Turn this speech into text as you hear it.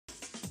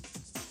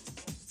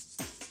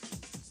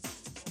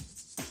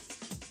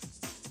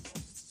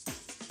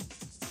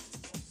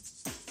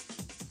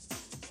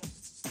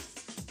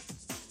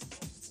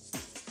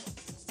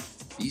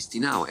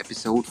BSD Now,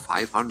 episode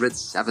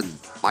 507,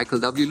 Michael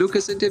W.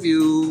 Lucas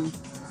interview,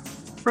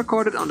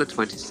 recorded on the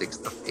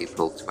 26th of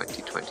April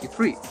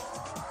 2023.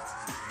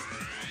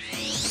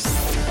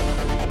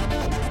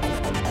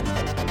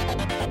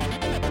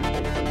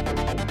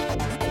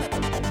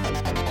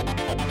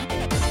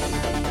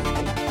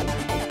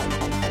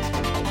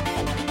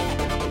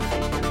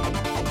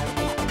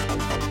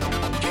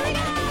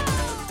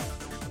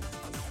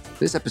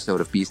 This episode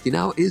of BSD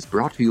Now is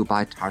brought to you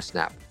by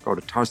Tarsnap. Go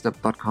to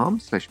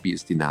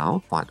tarsnap.com/BSD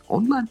Now, find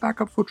online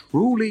backup for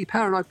truly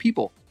paranoid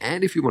people.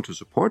 And if you want to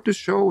support this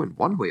show in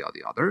one way or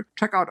the other,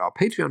 check out our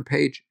Patreon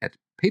page at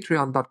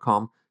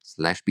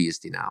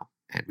patreon.com/BSD Now.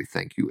 And we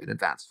thank you in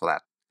advance for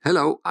that.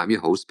 Hello, I'm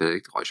your host,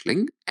 Benedikt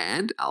Reuschling,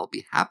 and I'll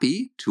be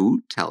happy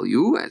to tell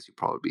you, as you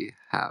probably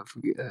have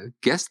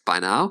guessed by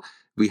now,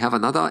 we have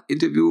another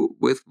interview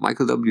with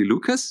Michael W.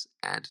 Lucas,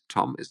 and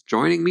Tom is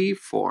joining me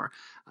for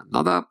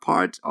another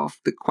part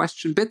of the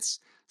question bits.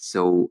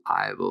 So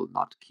I will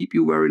not keep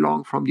you very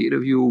long from the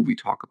interview. We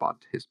talk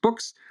about his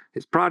books,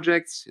 his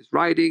projects, his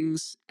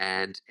writings,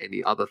 and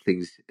any other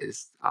things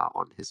is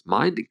on his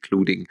mind,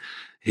 including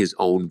his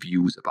own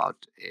views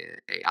about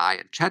AI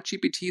and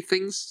ChatGPT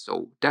things.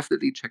 So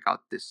definitely check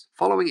out this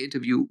following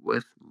interview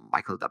with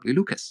Michael W.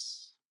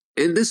 Lucas.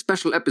 In this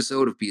special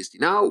episode of BSD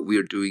Now,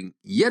 we're doing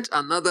yet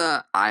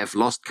another I've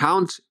lost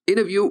count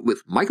interview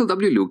with Michael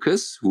W.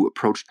 Lucas, who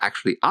approached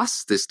actually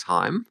us this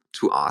time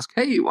to ask,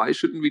 hey, why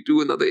shouldn't we do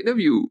another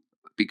interview?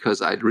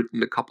 Because I'd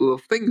written a couple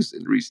of things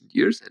in recent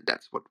years, and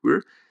that's what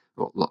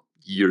well, not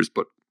years,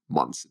 but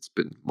months. It's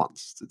been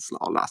months since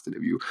our last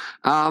interview.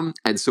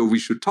 And so we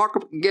should talk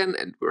again,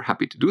 and we're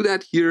happy to do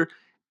that here.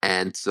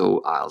 And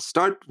so I'll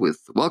start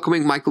with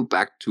welcoming Michael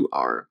back to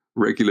our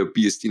regular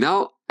BSD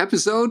Now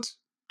episode.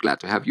 Glad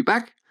to have you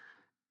back.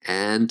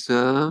 And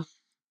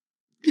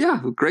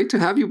great to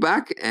have you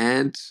back.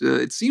 And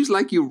it seems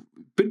like you've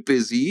been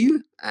busy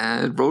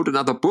and wrote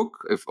another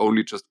book, if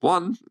only just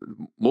one,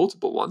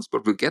 multiple ones,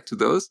 but we'll get to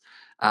those.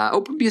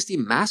 OpenBSD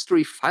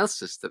Mastery File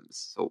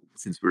Systems. So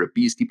since we're a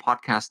BSD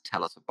podcast,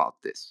 tell us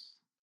about this.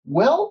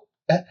 Well,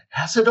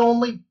 has it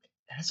only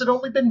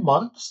been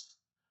months?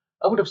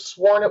 I would have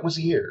sworn it was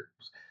years.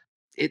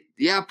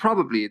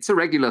 Probably. It's a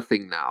regular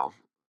thing now,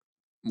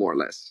 more or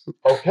less.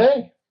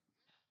 Okay.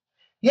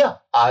 Yeah,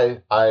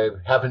 I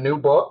have a new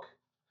book.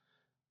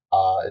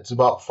 It's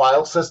about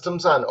file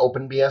systems on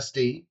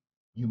OpenBSD.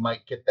 You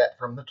might get that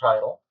from the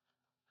title.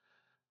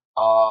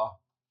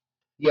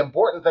 The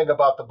important thing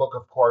about the book,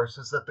 of course,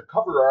 is that the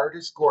cover art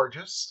is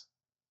gorgeous.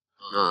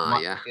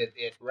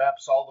 It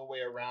wraps all the way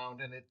around,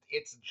 and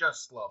it's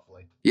just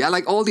lovely. Yeah,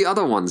 like all the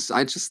other ones.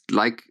 I just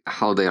like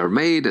how they are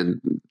made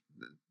and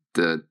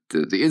the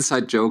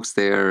inside jokes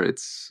there.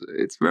 It's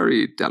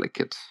very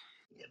delicate.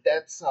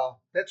 That's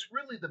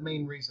really the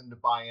main reason to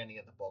buy any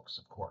of the books,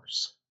 of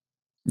course.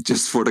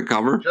 Just for the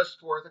cover? Just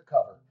for the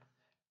cover.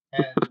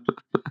 And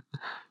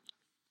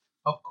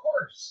of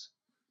course,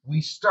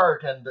 we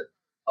start and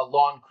a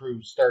lawn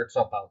crew starts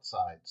up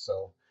outside,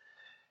 so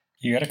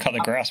you gotta cut the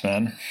grass,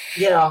 man.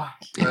 Yeah.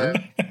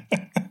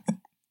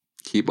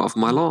 Keep off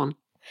my lawn.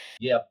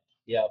 Yep.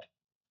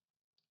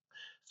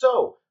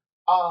 So,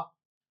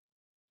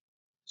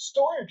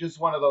 storage is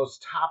one of those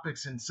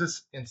topics in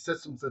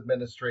systems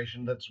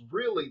administration that's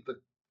really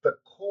the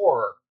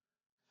core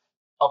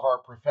of our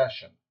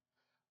profession.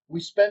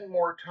 We spend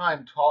more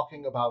time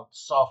talking about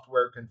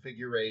software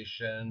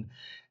configuration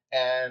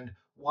and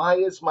why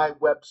is my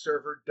web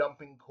server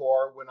dumping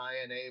core when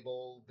I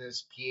enable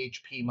this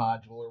PHP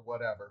module or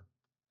whatever.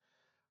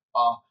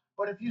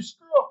 But if you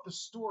screw up the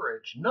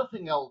storage,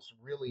 nothing else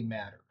really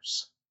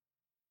matters.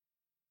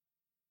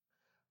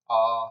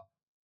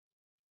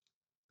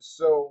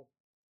 So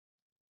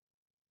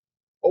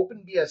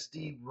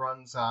OpenBSD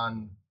runs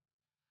on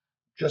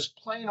just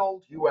plain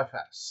old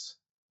UFS.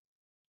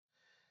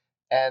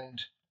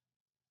 And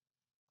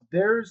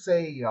there's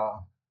they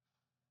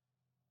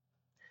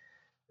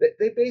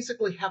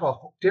basically have a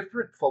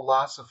different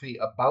philosophy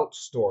about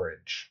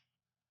storage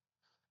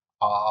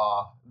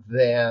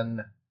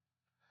than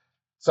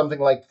something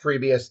like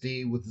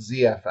FreeBSD with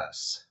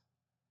ZFS.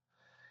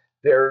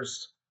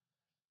 There's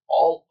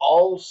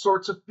all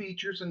sorts of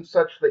features and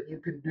such that you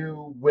can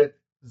do with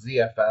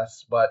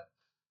ZFS, but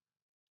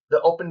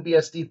the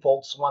OpenBSD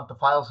folks want the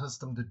file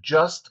system to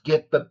just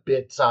get the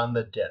bits on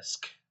the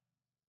disk.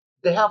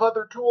 They have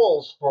other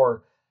tools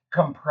for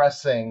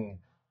compressing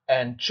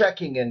and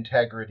checking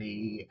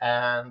integrity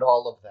and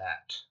all of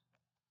that.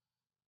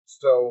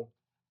 So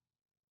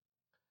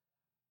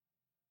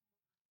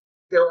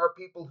there are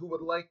people who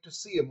would like to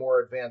see a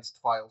more advanced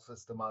file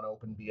system on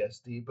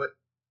OpenBSD, but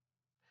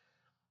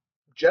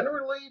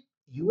generally,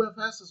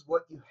 UFS is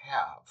what you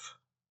have.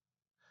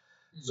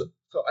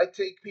 So I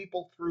take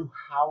people through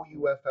how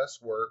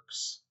UFS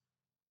works,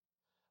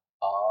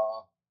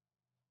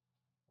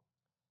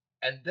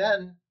 and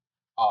then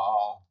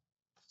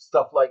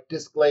stuff like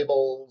disk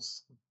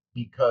labels,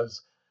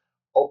 because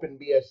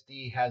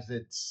OpenBSD has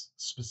its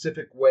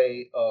specific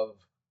way of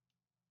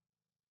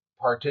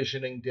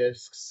partitioning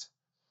disks,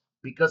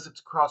 because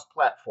it's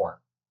cross-platform.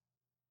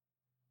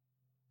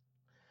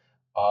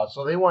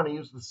 So they want to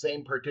use the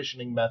same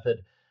partitioning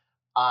method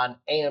on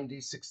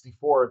AMD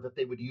 64 that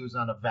they would use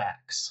on a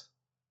VAX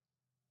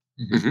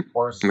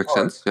or a Makes SPARC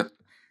sense. Yeah.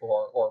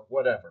 or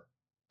whatever.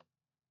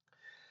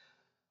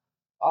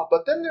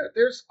 But then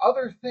there's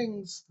other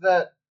things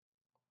that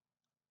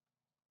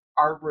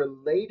are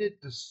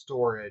related to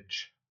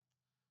storage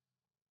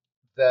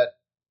that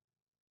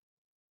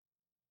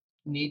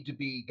need to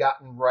be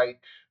gotten right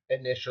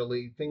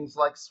initially. Things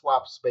like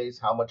swap space.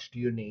 How much do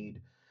you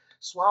need?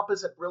 Swap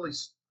isn't really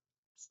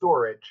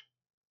storage,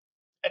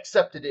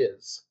 except it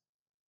is.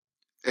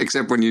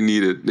 Except when you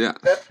need it. Yeah.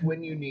 Except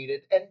when you need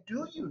it. And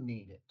do you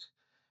need it?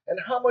 And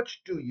how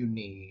much do you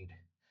need?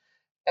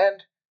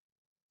 And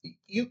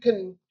you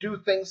can do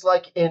things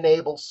like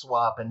enable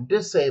swap and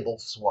disable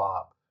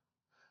swap.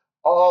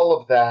 All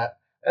of that.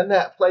 And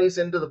that plays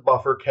into the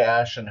buffer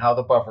cache and how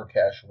the buffer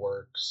cache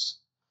works.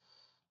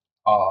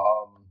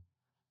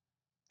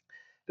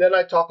 Then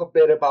I talk a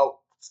bit about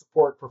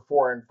support for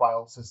foreign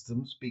file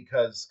systems,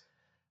 because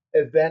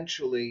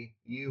eventually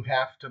you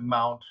have to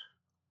mount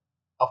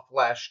a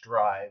flash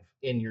drive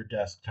in your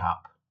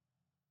desktop.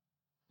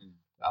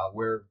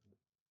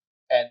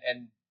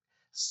 And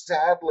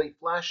sadly,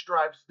 flash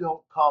drives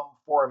don't come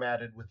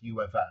formatted with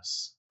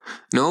UFS.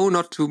 No,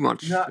 not too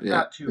much.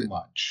 Not too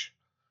much.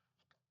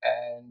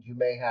 And you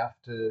may have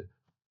to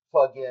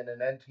plug in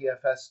an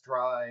NTFS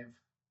drive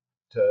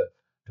to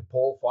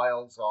pull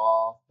files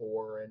off,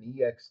 or an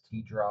ext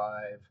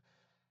drive.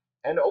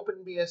 And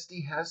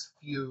OpenBSD has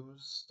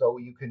Fuse, so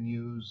you can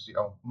use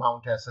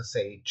mount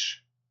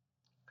SSH.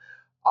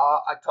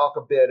 I talk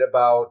a bit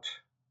about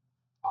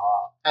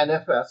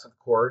NFS, of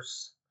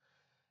course,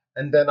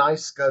 and then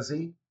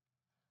iSCSI.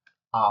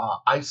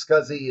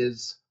 iSCSI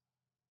is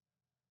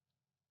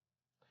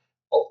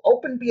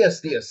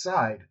OpenBSD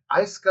aside.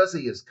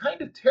 iSCSI is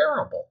kind of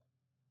terrible.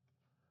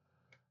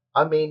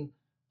 I mean,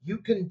 you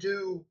can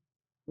do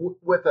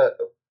with a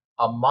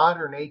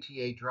modern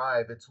ATA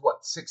drive. It's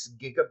 6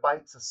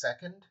 gigabytes a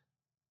second,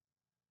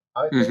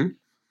 I think.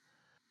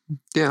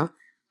 Yeah.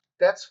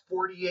 That's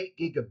 48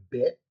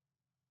 gigabit.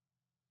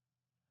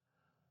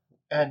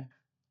 And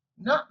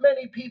not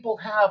many people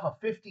have a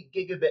 50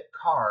 gigabit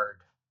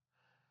card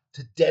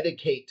to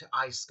dedicate to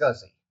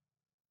iSCSI.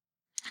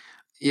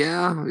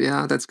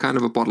 Yeah, that's kind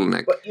of a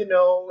bottleneck. But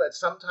that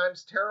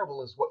sometimes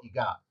terrible is what you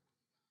got.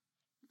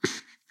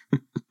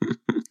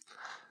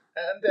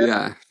 And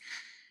then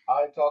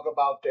I talk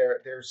about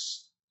their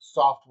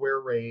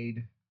software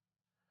RAID,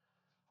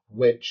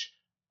 which,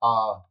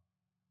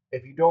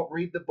 if you don't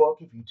read the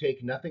book, if you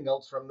take nothing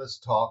else from this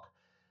talk,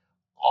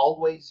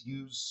 always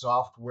use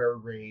software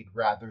RAID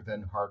rather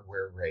than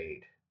hardware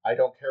RAID. I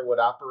don't care what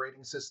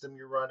operating system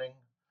you're running.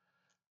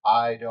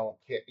 I don't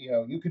care.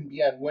 You can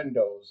be on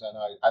Windows, and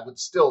I would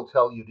still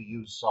tell you to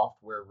use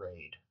software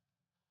RAID.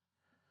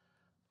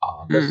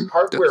 Because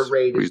hardware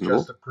RAID is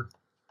just a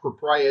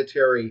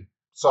proprietary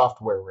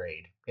software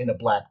RAID in a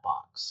black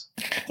box.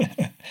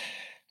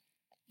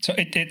 So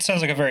it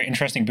sounds like a very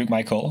interesting book,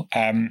 Michael.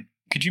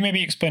 Could you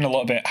maybe explain a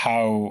little bit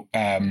how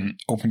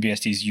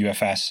OpenBSD's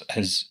UFS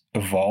has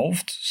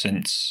evolved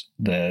since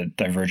the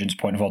divergence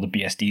point of all the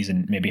BSDs,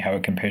 and maybe how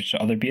it compares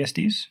to other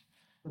BSDs?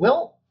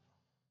 Well,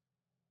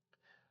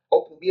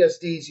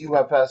 OpenBSD's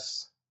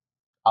UFS,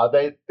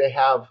 they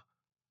have,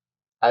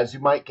 as you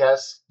might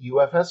guess,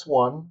 UFS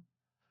 1,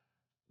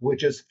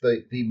 which is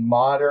the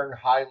modern,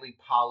 highly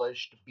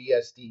polished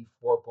BSD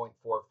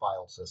 4.4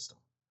 file system.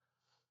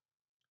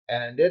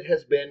 And it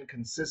has been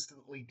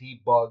consistently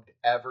debugged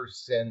ever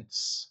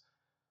since,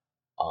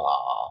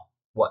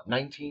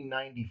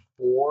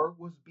 1994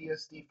 was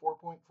BSD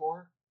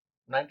 4.4?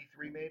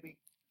 93 maybe?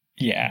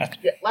 Yeah,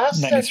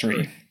 last 93.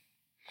 Century.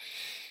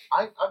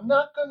 I'm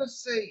not going to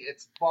say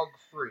it's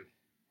bug-free.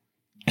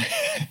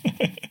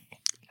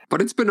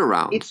 But it's been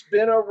around. It's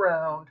been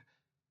around.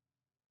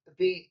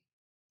 The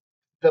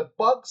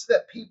bugs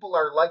that people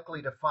are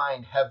likely to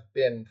find have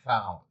been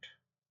found.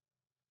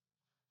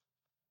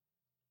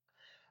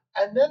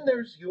 And then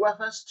there's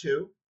UFS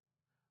 2.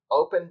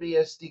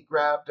 OpenBSD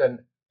grabbed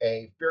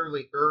a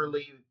fairly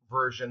early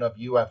version of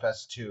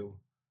UFS 2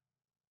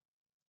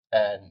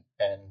 and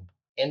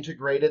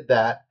integrated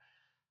that.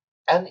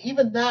 And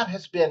even that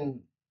has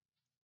been,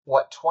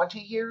 20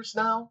 years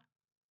now?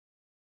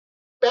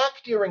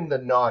 Back during the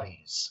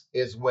noughties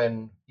is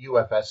when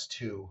UFS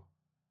 2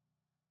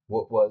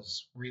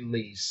 was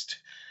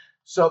released.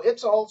 So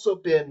it's also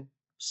been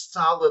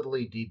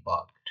solidly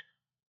debugged.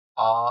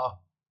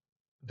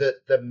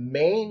 The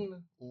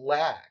main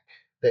lack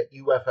that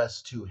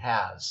UFS 2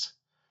 has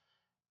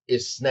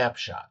is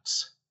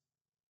snapshots.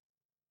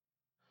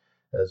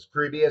 As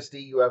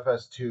FreeBSD,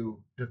 UFS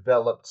 2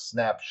 developed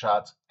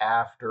snapshots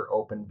after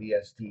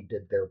OpenBSD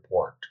did their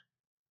port.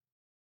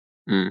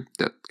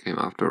 That came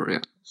after,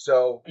 yeah.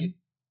 So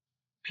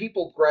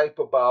people gripe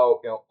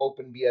about,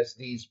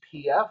 OpenBSD's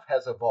PF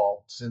has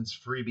evolved since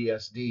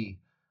FreeBSD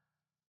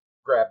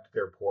grabbed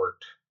their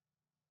port.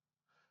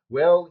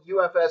 Well,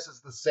 UFS is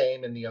the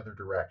same in the other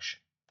direction.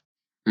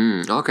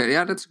 Okay,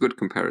 yeah, that's a good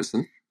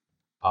comparison.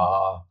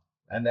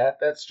 And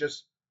that's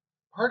just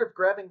part of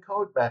grabbing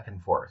code back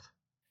and forth.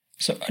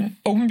 So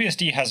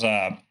OpenBSD has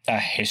a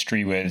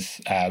history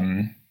with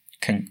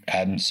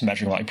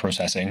symmetric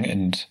multiprocessing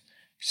and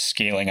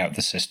scaling out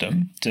the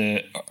system.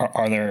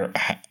 Are there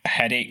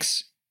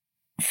headaches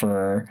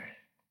for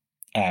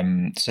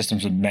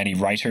systems with many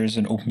writers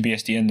in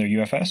OpenBSD in their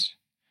UFS?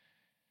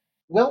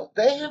 Well,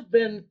 they have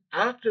been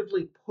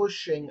actively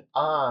pushing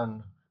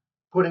on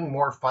putting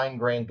more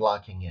fine-grained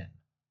locking in.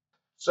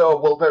 So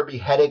will there be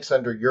headaches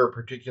under your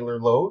particular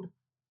load?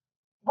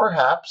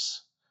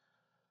 Perhaps.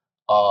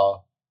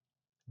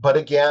 But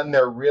again,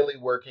 they're really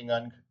working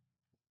on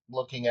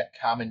looking at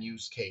common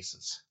use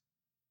cases.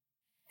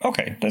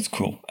 Okay, that's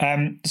cool.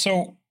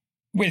 So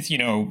with,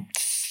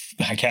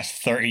 I guess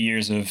 30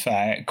 years of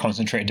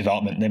concentrated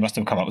development, they must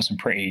have come up with some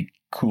pretty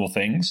cool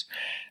things.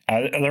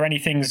 Are there any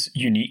things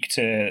unique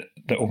to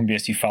the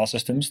OpenBSD file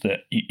systems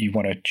that you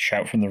want to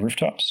shout from the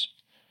rooftops?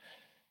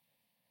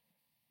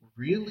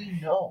 Really,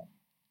 no.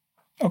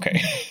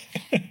 Okay.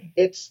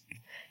 It's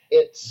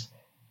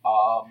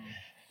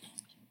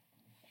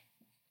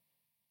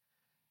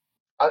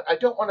I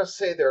don't want to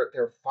say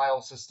their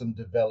file system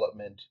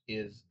development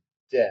is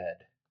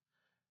dead,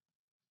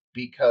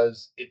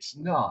 because it's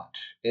not.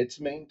 It's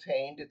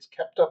maintained, it's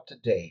kept up to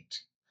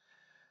date,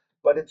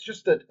 but it's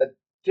just a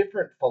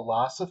different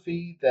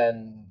philosophy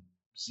than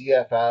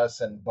ZFS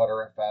and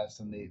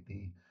Btrfs and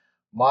the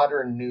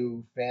modern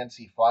new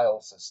fancy file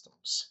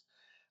systems.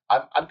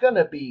 I'm going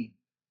to be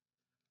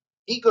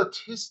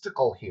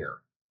egotistical here,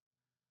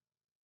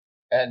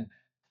 and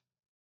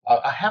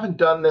I haven't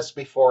done this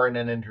before in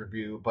an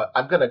interview, but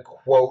I'm going to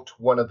quote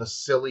one of the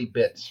silly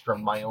bits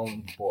from my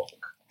own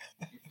book.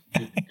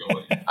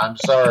 I'm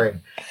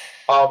sorry.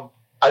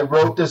 I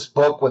wrote this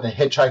book with a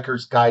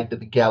Hitchhiker's Guide to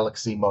the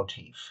Galaxy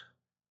motif.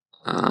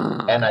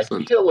 And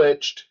excellent. I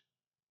pillaged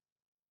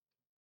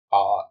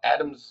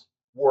Adam's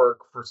work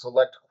for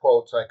select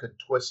quotes I could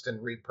twist and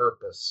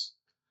repurpose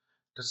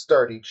to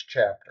start each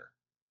chapter.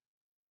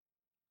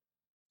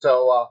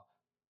 So,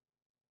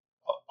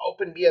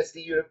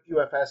 OpenBSD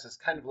UFS is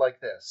kind of like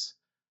this.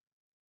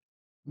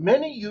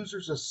 Many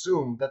users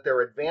assume that their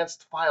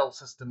advanced file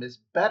system is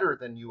better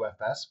than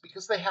UFS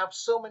because they have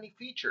so many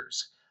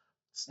features: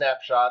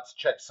 snapshots,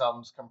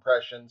 checksums,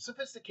 compression,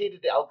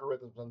 sophisticated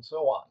algorithms, and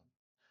so on.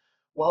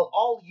 While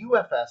all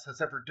UFS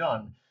has ever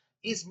done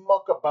is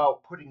muck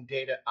about putting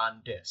data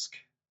on disk.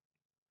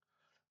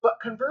 But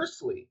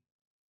conversely,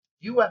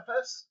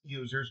 UFS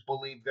users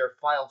believe their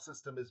file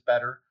system is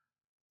better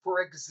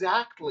for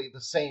exactly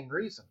the same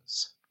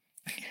reasons.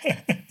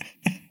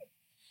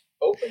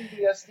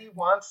 OpenBSD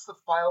wants the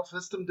file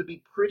system to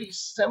be pretty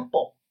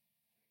simple,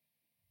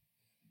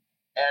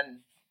 and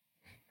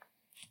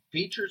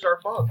features are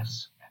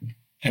bugs.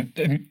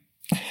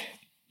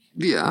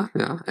 Yeah.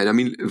 And I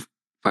mean, if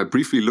I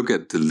briefly look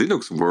at the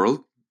Linux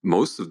world,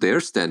 most of their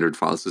standard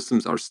file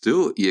systems are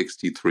still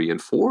ext3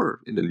 and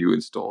 4 in the new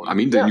install. I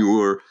mean, the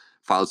newer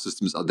file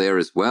systems are there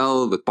as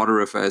well with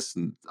Btrfs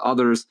and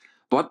others,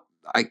 but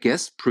I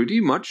guess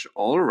pretty much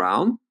all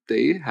around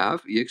they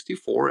have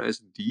ext4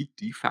 as the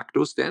de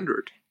facto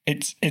standard.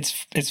 It's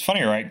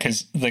funny, right?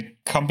 Because the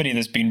company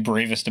that's been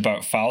bravest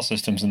about file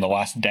systems in the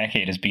last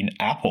decade has been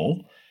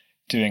Apple,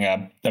 doing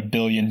a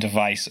billion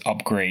device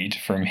upgrade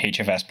from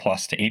HFS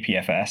Plus to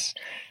APFS.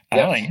 I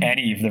don't think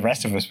any of the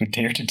rest of us would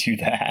dare to do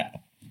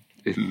that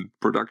in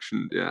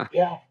production. Yeah,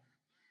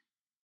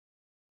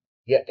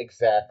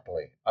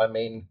 exactly. I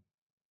mean,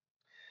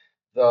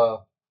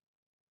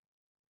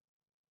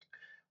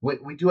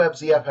 we do have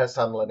ZFS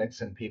on Linux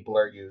and people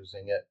are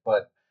using it,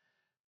 but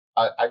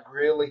I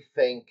really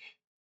think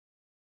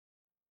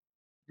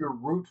your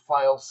root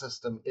file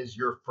system is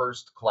your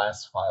first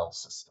class file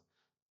system.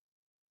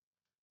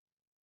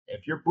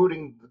 If you're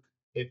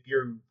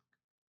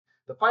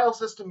the file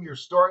system you're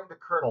storing the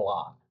kernel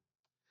on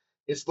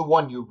is the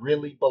one you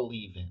really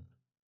believe in.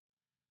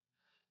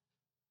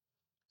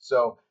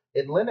 So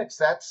in Linux,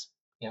 that's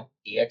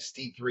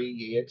ext3,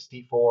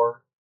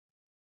 ext4,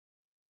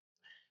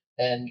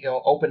 and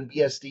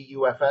OpenBSD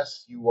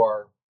UFS. You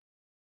are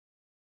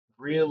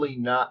really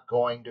not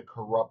going to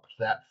corrupt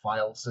that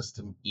file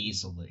system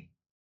easily.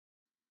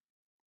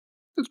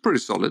 It's pretty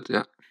solid,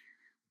 yeah.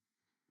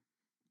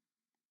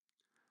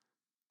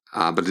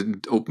 But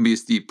didn't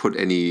OpenBSD put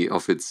any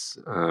of its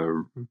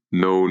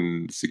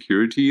known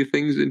security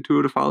things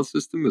into the file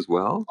system as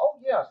well? Oh,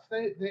 yes,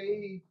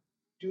 they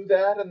do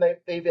that, and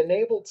they've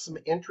enabled some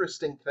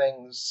interesting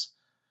things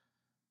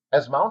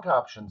as mount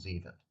options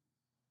even.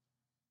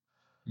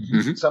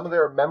 Mm-hmm. Some of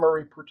their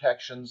memory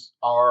protections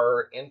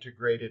are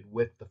integrated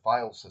with the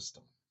file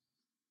system.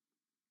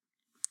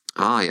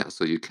 Yeah,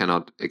 so you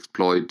cannot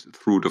exploit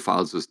through the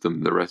file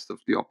system the rest of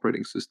the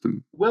operating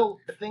system. Well,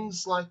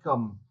 things like a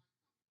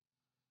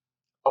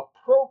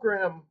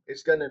program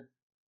is going to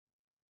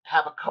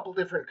have a couple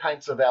different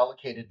kinds of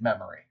allocated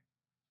memory.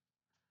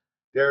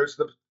 There's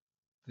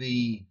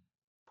the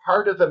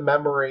part of the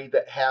memory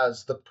that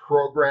has the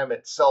program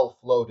itself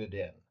loaded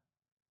in.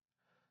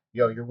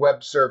 Your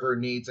web server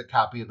needs a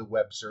copy of the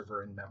web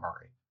server in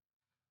memory.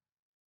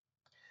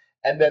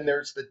 And then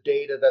there's the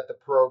data that the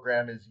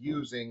program is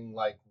using,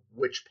 like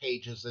which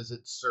pages is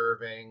it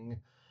serving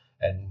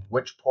and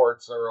which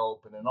ports are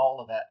open and all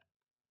of that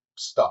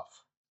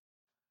stuff.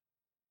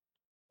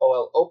 Oh,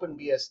 well,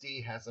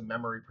 OpenBSD has a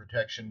memory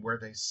protection where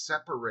they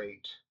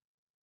separate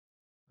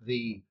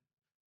the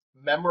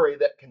memory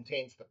that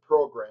contains the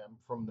program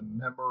from the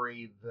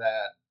memory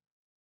that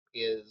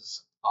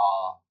is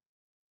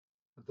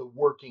the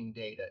working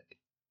data.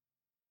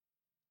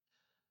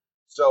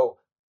 So,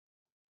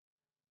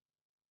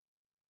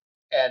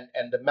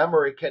 and the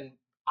memory can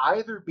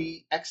either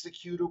be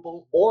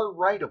executable or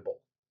writable.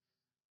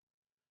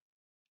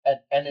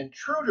 An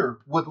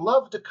intruder would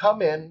love to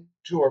come in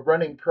to a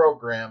running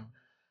program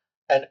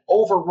and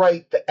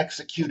overwrite the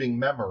executing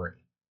memory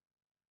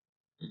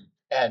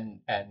and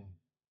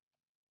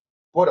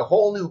put a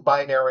whole new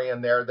binary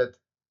in there that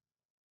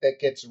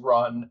gets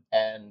run.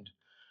 And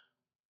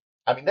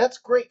I mean, that's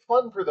great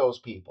fun for those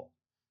people.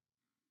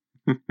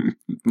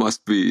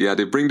 Must be, yeah.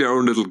 They bring their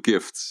own little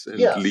gifts and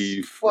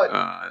leave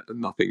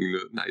nothing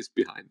nice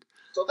behind.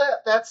 So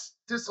that's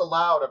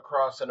disallowed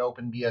across an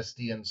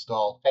OpenBSD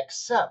install,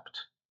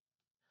 except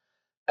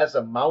as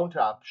a mount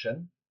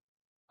option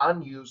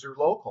on user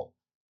local.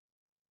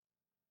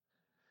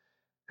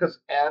 Because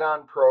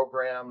add-on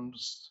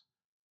programs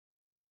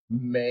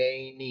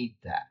may need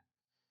that.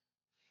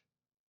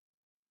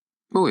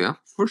 Oh yeah,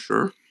 for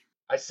sure.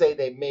 I say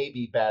they may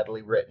be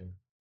badly written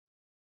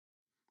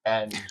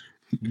and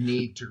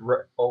need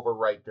to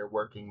overwrite their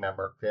working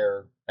memory,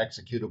 their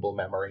executable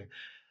memory.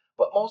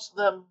 But most of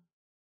them,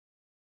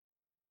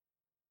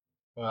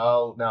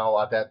 well,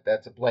 no,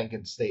 that's a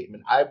blanket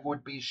statement. I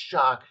would be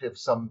shocked if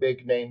some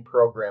big name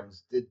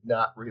programs did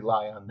not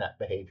rely on that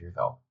behavior,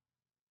 though.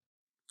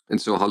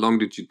 And so, how long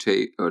did you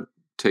take to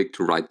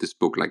write this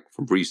book, like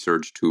from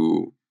research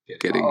to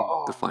getting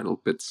the final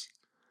bits?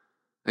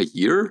 A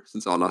year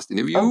since our last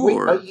interview,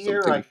 or a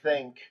year, something? I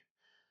think.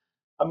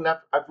 I mean,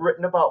 I've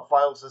written about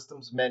file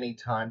systems many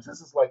times.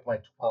 This is like my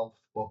 12th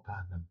book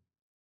on them.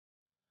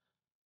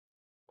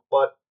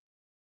 But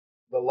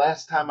the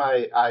last time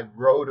I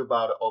wrote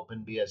about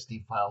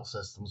OpenBSD file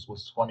systems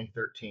was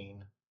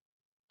 2013,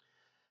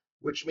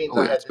 which means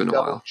I had to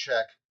double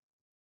check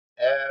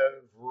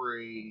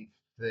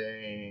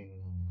everything.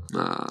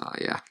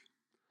 Yeah.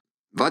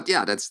 But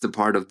yeah, that's the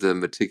part of the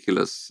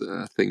meticulous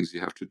things you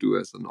have to do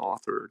as an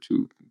author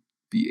to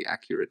be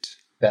accurate.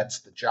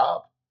 That's the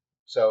job.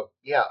 So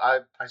yeah,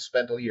 I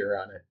spent a year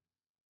on it.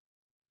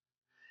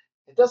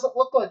 It doesn't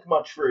look like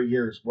much for a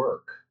year's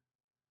work.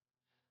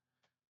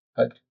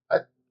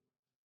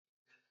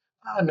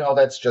 No,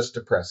 that's just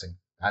depressing.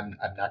 I'm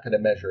not going to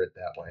measure it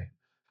that way.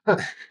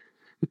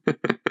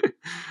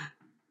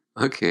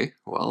 Okay,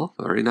 well,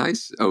 very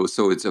nice. Oh,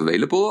 so it's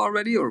available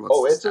already, or what's?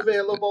 Oh, it's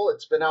available.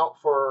 It's been out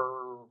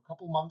for a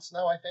couple months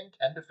now, I think,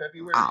 end of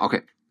February.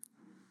 Okay.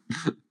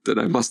 Then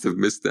I must have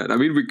missed that. I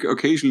mean, we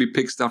occasionally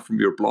pick stuff from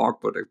your blog,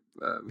 but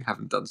we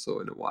haven't done so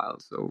in a while,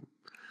 so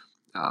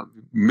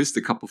missed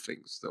a couple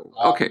things. So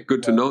okay,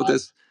 good to know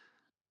this.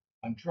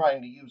 I'm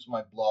trying to use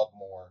my blog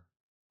more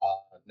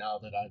now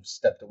that I've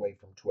stepped away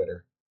from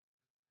Twitter.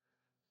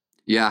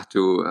 Yeah,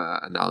 to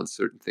announce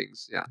certain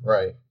things. Yeah.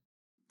 Right.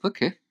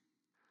 Okay.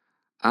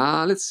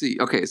 Let's see.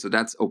 Okay, so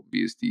that's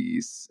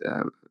OpenBSD's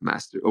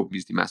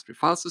OpenBSD Mastery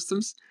File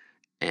Systems.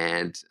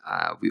 And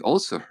we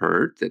also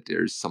heard that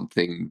there's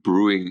something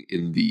brewing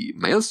in the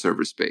mail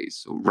server space.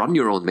 So Run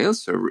Your Own Mail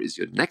Server is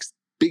your next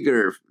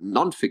bigger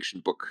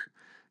nonfiction book.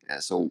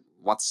 So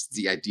what's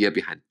the idea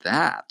behind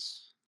that?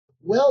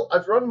 Well,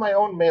 I've run my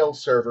own mail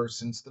server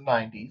since the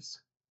 90s.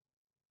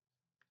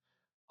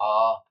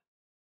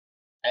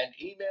 And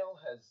email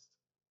has,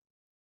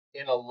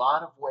 in a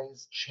lot of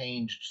ways,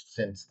 changed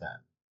since then.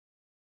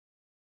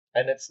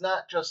 And it's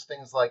not just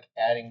things like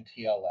adding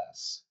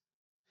TLS.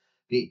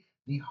 The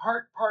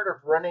hard part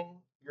of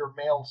running your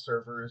mail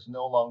server is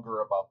no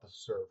longer about the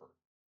server.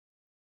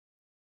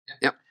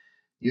 Yep,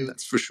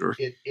 that's for sure.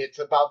 It's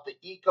about the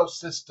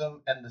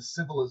ecosystem and the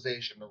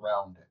civilization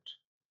around it.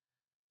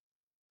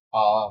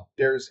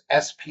 There's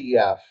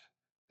SPF,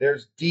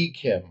 there's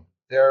DKIM,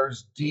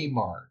 there's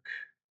DMARC.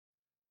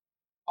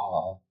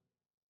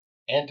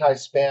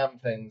 Anti-spam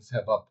things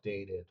have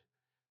updated.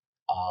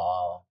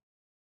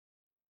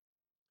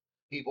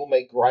 People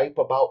may gripe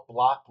about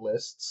block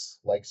lists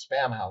like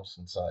Spamhaus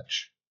and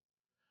such,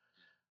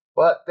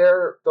 but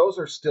those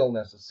are still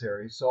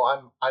necessary. So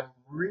I'm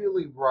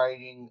really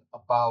writing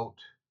about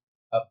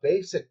a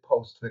basic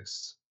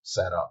postfix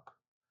setup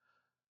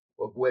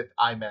with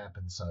IMAP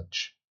and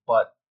such,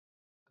 but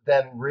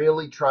then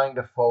really trying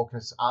to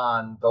focus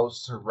on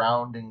those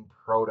surrounding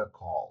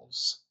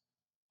protocols,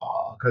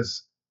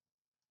 because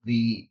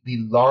the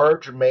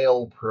large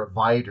mail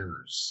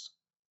providers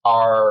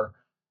are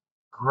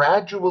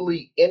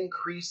gradually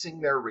increasing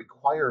their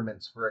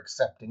requirements for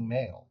accepting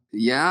mail.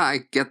 Yeah, I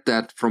get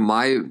that from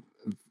my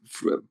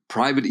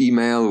private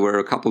email where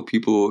a couple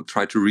people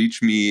try to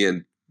reach me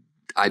and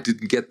I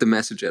didn't get the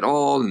message at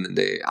all, and then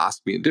they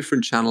asked me in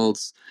different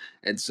channels.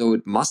 And so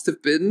it must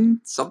have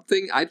been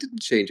something. I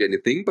didn't change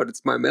anything, but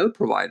it's my mail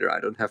provider. I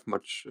don't have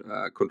much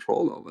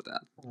control over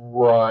that.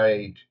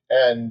 Right.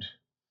 And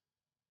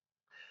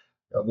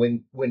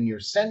when you're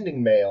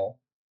sending mail,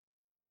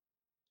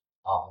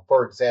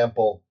 for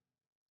example,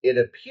 it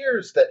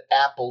appears that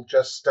Apple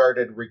just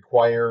started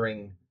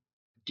requiring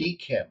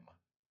DKIM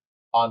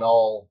on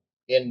all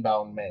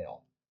inbound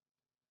mail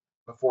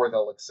before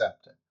they'll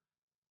accept it.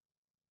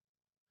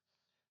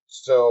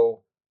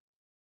 So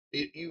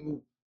if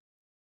you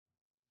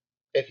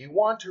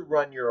want to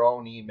run your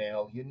own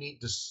email, you need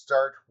to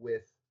start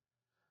with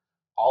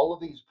all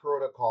of these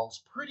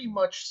protocols pretty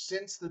much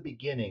since the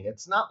beginning.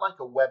 It's not like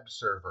a web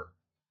server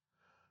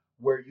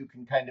where you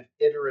can kind of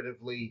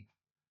iteratively,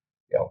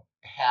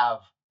 have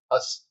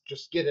us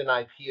just get an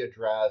IP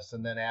address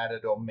and then add a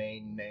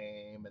domain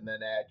name and then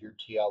add your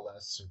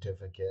TLS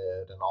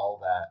certificate and all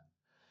that.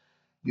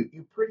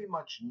 You pretty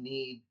much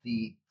need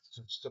the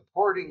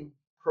supporting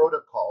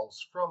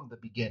protocols from the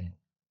beginning.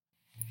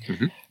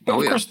 Mm-hmm. But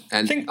of course,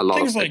 and a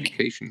lot of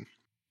education.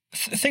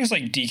 Things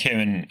like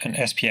DKIM and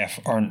SPF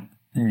aren't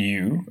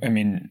new. I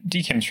mean,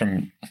 DKIM's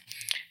from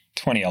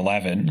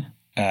 2011.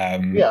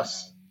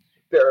 Yes,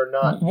 they're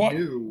not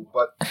new,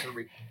 but the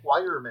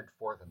requirement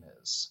for them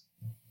is.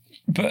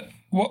 But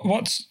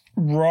what's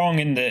wrong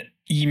in the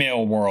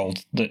email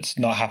world that's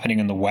not happening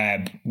in the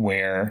web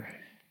where,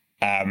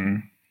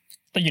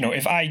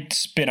 if I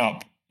spin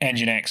up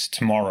Nginx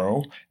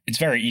tomorrow, it's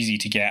very easy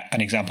to get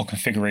an example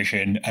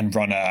configuration and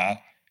run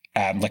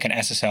like an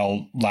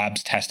SSL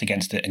Labs test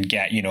against it and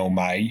get,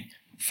 my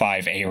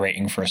 5A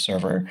rating for a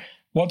server.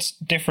 What's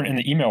different in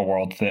the email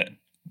world that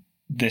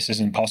this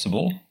isn't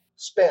possible?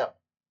 Spam.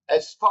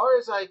 As far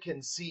as I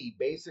can see,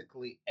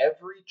 basically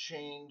every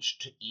change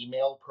to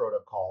email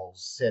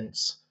protocols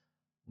since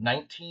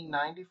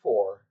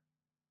 1994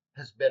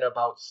 has been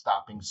about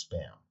stopping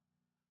spam.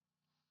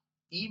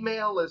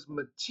 Email is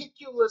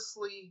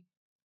meticulously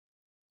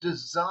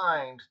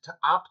designed to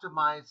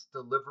optimize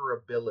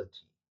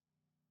deliverability.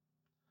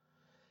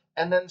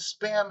 And then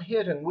spam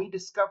hit, and we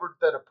discovered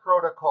that a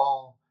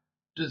protocol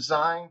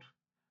designed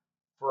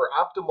for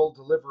optimal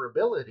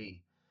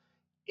deliverability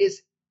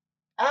is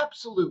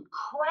absolute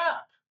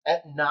crap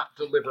at not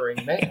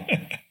delivering mail.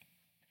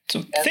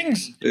 So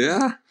things...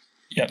 Yeah.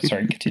 Yeah,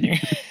 sorry, continue.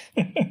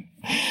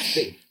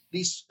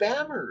 These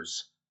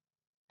spammers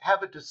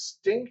have a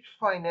distinct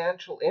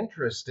financial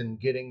interest in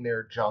getting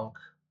their junk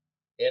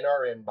in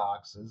our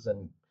inboxes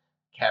and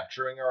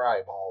capturing our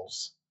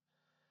eyeballs.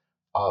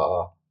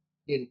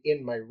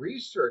 In my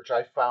research,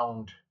 I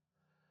found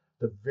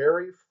the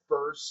very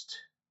first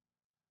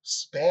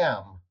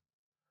spam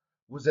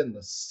was in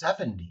the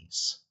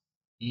 70s.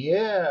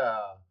 Yeah.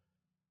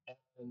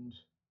 And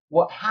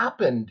what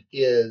happened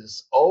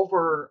is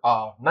over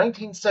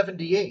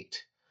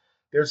 1978,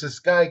 there's this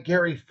guy,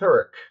 Gary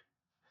Thurk.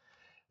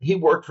 He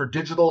worked for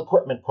Digital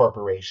Equipment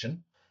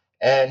Corporation,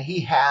 and he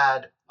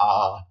had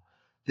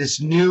this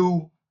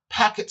new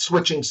packet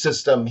switching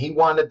system he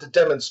wanted to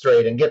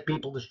demonstrate and get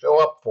people to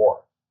show up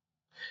for.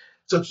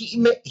 So he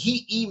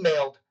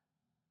emailed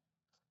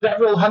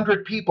several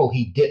hundred people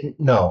he didn't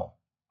know.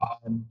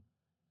 The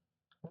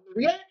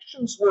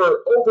reactions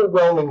were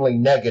overwhelmingly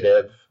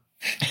negative,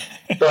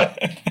 but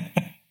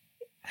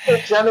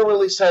they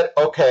generally said,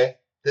 okay,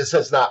 this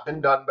has not been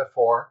done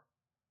before.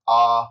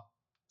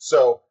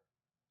 So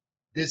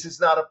this is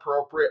not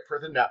appropriate for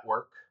the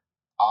network.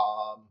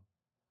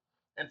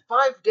 And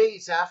 5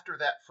 days after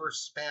that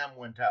first spam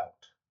went out,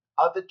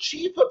 the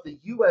chief of the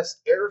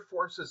U.S. Air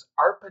Force's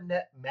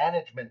ARPANET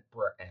management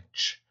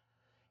branch,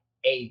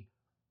 a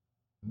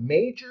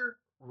Major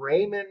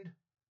Raymond,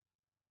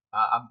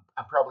 I'm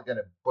probably going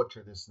to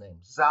butcher this name,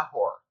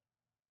 Zahor,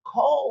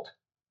 called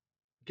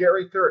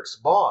Gary Thurk's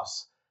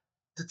boss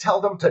to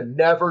tell them to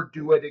never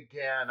do it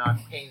again on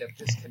pain of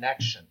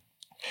disconnection.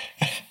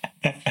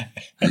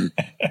 The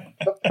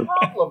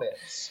problem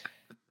is,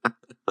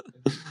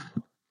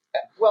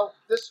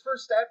 this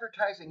first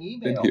advertising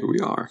email and here we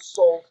are.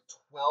 sold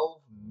 $12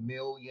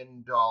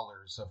 million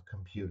of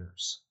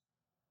computers.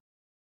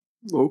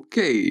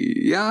 Okay,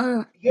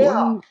 yeah.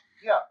 Yeah.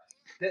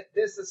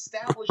 This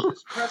established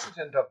this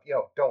precedent of,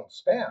 don't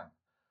spam.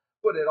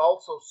 But it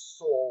also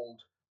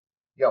sold,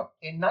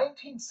 in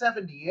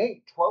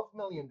 1978, $12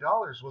 million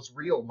was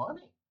real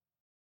money.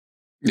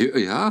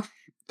 Yeah,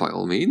 by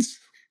all means.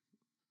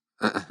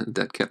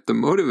 That kept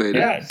them motivated.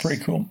 Yeah,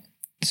 pretty cool.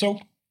 So,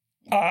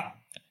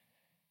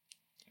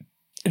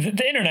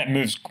 the internet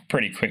moves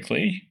pretty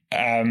quickly.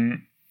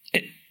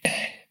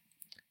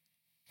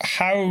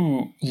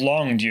 How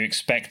long do you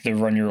expect the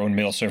Run Your Own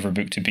Mail Server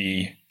book to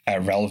be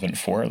relevant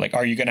for? Like,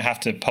 are you going to have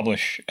to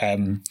publish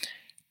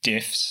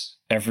diffs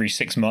every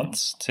 6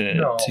 months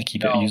to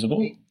keep it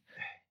usable?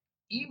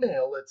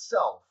 Email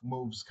itself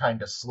moves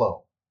kind of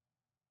slow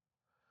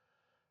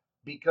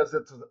because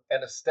it's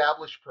an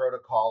established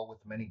protocol with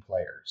many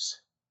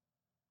players.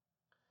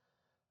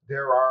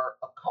 There are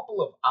a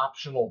couple of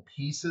optional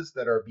pieces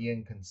that are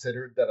being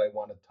considered that I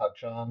want to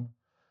touch on,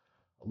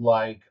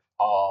 like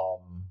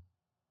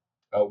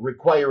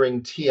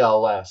requiring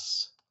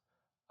TLS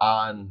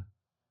on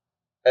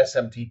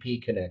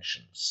SMTP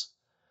connections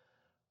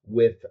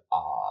with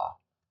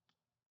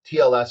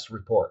TLS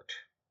report.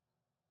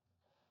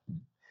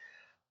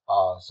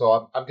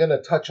 So I'm going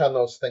to touch on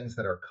those things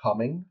that are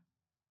coming.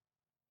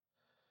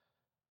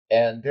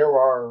 And there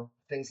are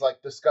things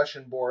like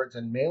discussion boards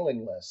and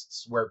mailing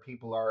lists where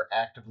people are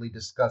actively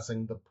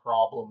discussing the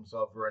problems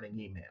of running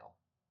email.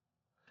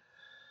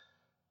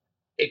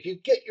 If you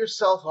get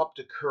yourself up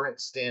to current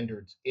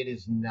standards, it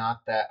is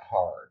not that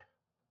hard.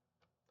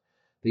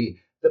 The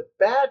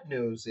bad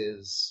news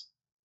is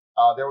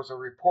there was a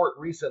report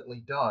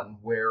recently done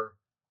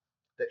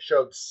that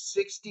showed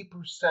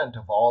 60%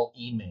 of all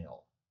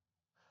email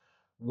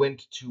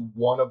went to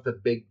one of the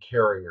big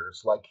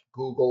carriers like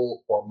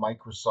Google or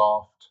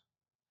Microsoft.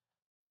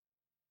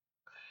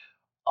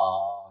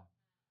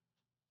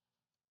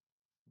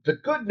 The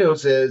good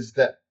news is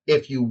that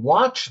if you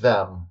watch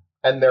them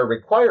and their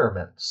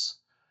requirements,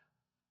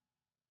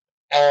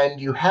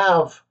 and you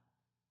have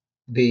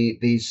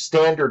the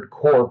standard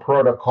core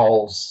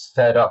protocols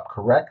set up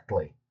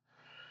correctly,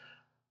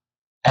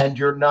 and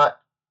you're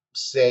not,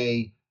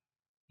 say,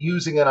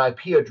 using an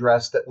IP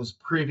address that was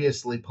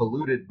previously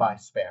polluted by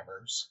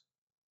spammers,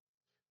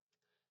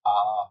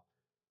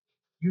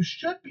 you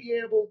should be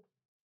able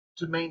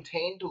to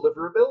maintain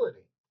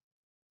deliverability.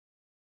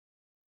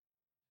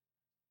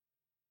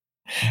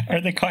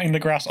 Are they cutting the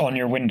grass on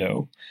your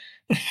window?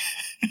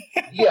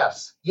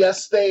 Yes,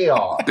 they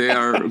are. They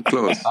are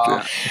close.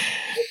 Yeah.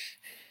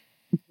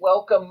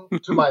 Welcome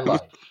to my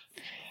life.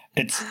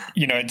 It's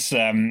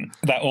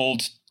that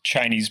old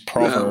Chinese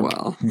proverb,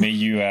 well. may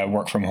you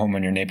work from home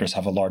when your neighbors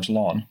have a large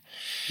lawn.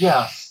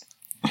 Yes.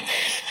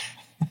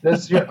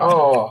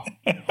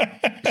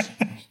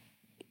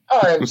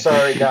 I'm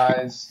sorry,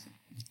 guys.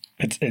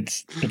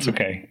 It's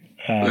okay.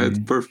 It's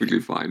perfectly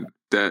fine.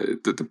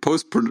 The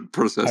post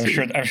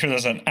processing. I'm sure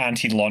there's an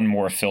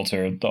anti-lawnmower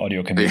filter the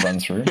audio can be run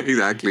through.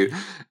 Exactly.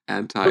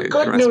 The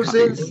good news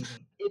is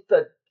it's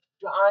a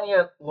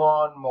giant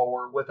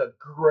lawnmower with a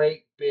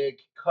great big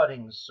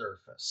cutting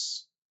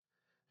surface.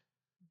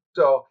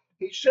 So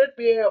he should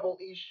be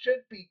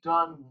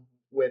done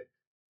with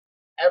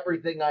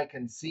everything I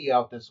can see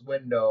out this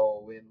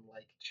window in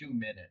like 2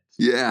 minutes.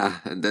 Yeah,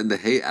 and then the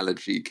hay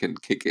allergy can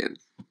kick in,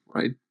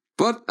 right?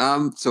 But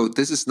so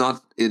this is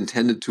not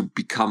intended to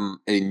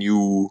become a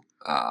new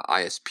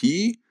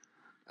ISP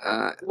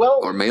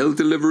or mail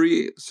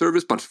delivery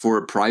service, but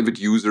for private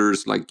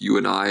users like you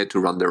and I to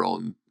run their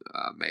own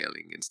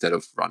mailing instead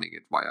of running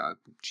it via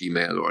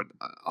Gmail or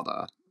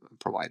other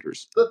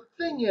providers. The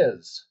thing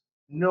is,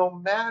 no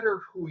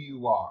matter who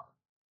you are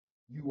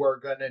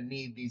going to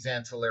need these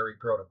ancillary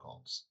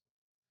protocols.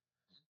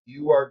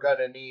 You are going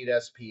to need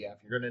SPF.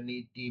 You're going to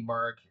need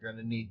DMARC. You're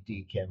going to need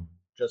DKIM.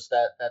 Just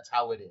that's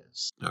how it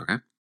is. Okay.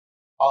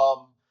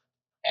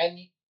 And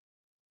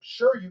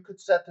sure, you could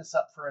set this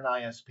up for an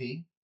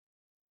ISP.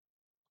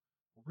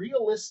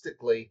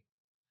 Realistically,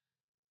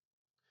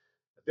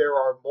 there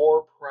are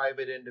more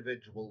private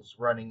individuals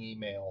running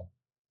email,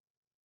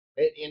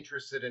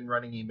 interested in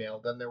running email,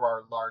 than there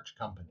are large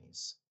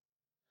companies.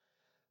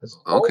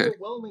 Okay.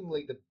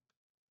 Overwhelmingly, the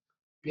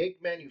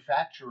big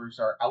manufacturers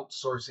are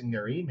outsourcing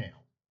their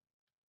email.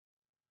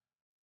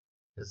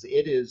 Because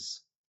it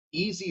is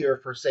easier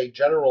for, say,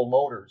 General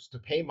Motors to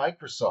pay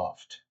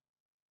Microsoft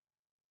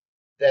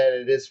than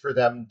it is for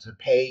them to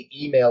pay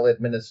email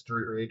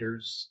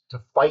administrators to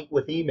fight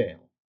with email.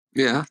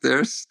 Yeah,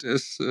 there's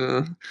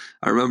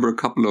I remember a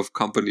couple of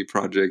company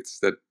projects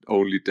that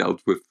only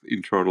dealt with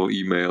internal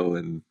email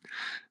and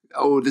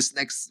this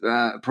next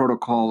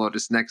protocol or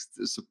this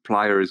next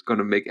supplier is going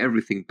to make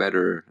everything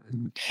better.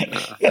 And,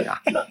 yeah.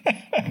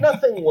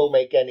 Nothing will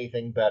make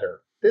anything better.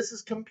 This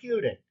is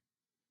computing.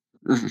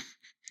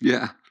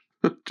 Yeah,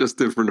 just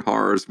different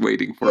horrors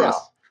waiting for us.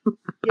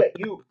 Yeah,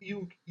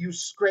 you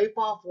scrape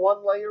off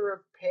one layer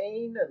of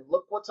pain and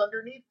look what's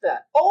underneath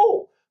that.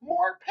 Oh,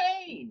 more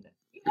pain!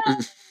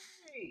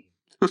 Yay!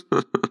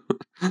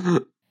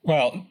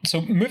 Well,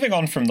 so moving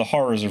on from the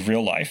horrors of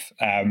real life,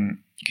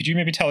 could you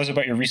maybe tell us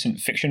about your recent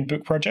fiction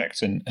book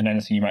projects and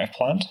anything you might have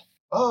planned?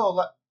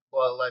 Well,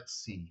 let's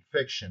see.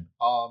 Fiction.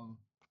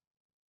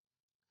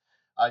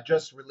 I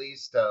just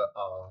released a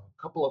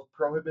couple of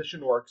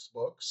Prohibition Works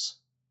books,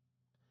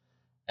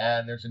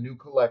 and there's a new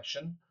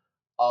collection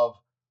of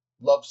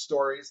love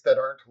stories that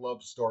aren't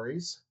love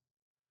stories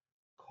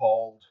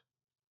called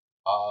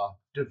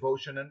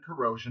Devotion and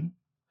Corrosion.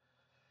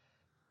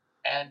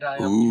 And I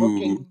am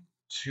looking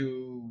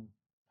to,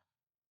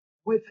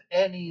 with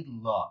any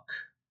luck,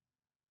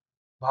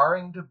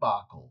 barring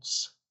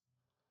debacles,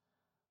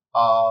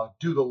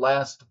 do the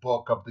last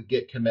book of the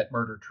Git Commit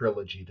Murder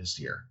trilogy this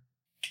year.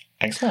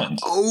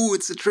 Excellent. Oh,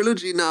 it's a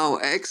trilogy now.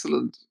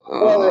 Excellent.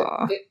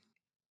 Well,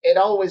 it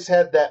always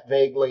had that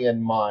vaguely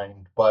in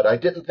mind, but I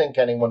didn't think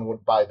anyone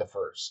would buy the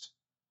first.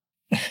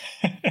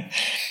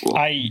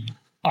 I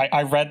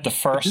read the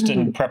first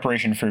in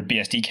preparation for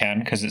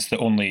BSDCan because it's the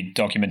only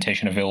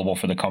documentation available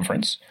for the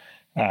conference.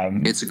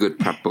 It's a good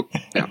prep book.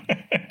 Yeah.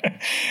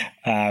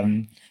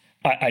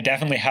 I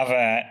definitely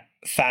have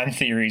fan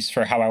theories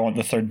for how I want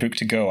the third book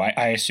to go.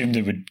 I assumed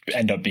it would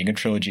end up being a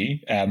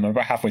trilogy. I'm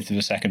about halfway through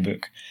the second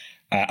book.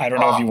 I don't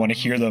know if you want to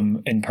hear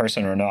them in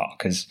person or not,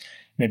 because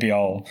maybe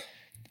I'll...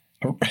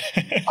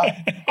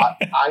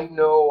 I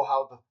know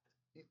how the...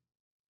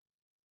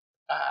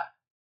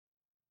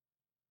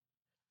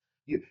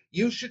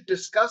 You should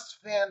discuss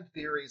fan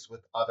theories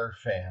with other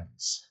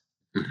fans.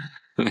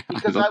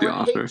 Because I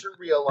would hate to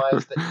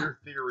realize that your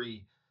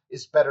theory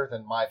is better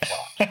than my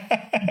plot.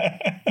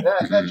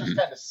 That just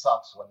kind of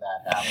sucks when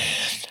that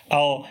happens.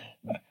 I'll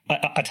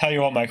tell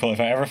you what, Michael, if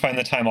I ever find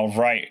the time, I'll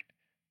write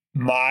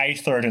my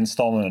third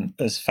installment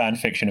as fan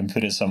fiction and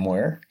put it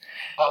somewhere.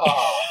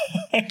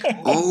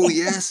 Oh,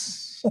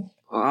 yes.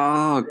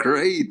 Oh,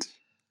 great.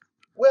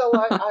 Well,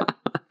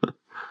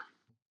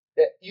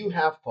 you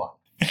have fun.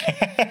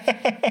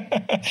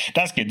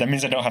 That's good. That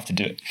means I don't have to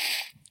do it.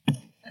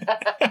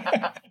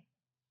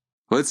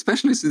 Well,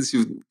 especially since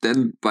you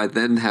by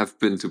then have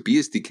been to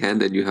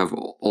BSDCan, and you have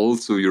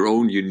also your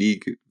own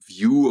unique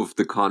view of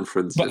the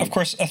conference. But of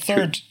course, a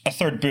third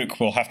book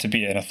will have to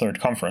be in a third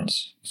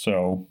conference.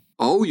 So.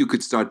 Oh, you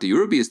could start the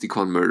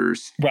EuroBSDCon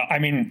murders. Well, I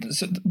mean,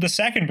 so the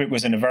second book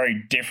was in a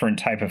very different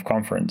type of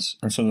conference,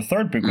 and so the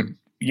third book would,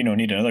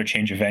 need another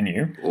change of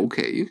venue.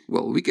 Okay,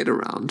 well, we get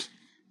around.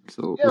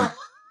 So. Yeah.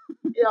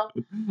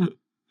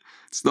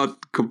 It's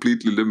not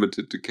completely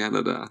limited to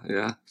Canada,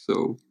 yeah.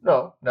 So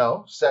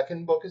no.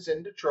 Second book is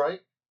in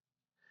Detroit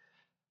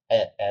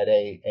at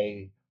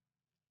a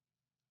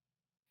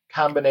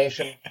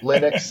combination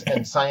Linux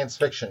and science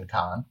fiction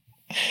con.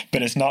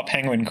 But it's not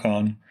Penguin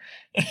Con.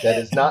 That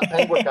is not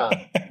Penguin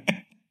Con.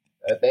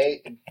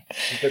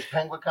 Because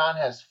Penguin Con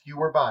has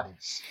fewer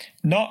bodies.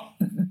 Not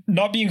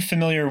being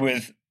familiar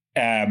with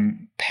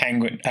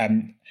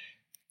Penguin.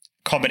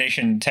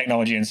 Combination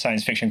technology and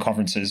science fiction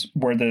conferences,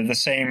 were the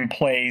same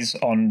plays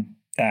on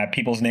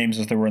people's names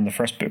as there were in the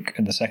first book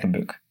and the second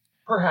book?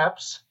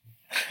 Perhaps.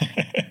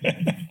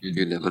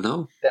 You never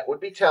know. That would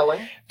be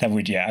telling. That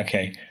would, yeah,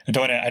 okay. I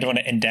don't want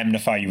to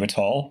indemnify you at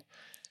all.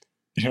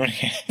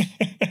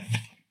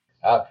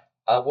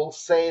 I will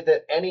say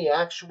that any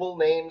actual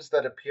names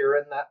that appear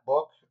in that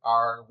book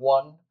are,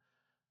 one,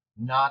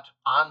 not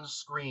on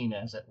screen,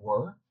 as it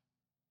were,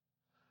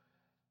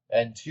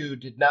 and two,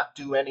 did not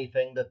do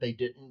anything that they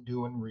didn't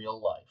do in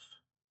real life.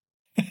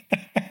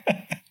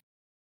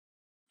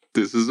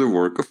 This is a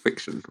work of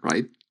fiction,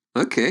 right?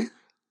 Okay.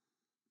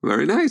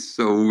 Very nice.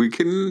 So we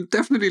can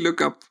definitely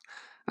look up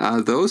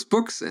those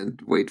books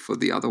and wait for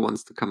the other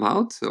ones to come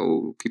out.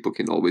 So people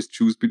can always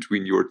choose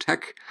between your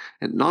tech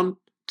and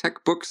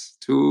non-tech books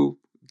to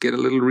get a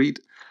little read.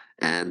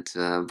 And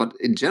but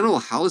in general,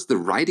 how is the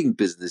writing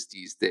business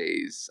these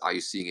days? Are you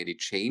seeing any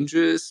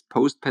changes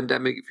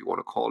post-pandemic, if you want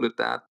to call it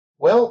that?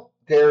 Well,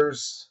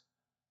 there's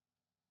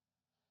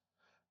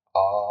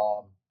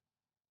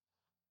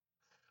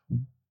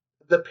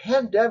the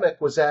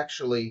pandemic was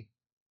actually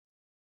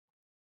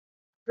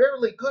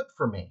fairly good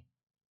for me.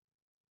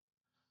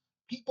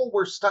 People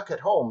were stuck at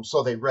home,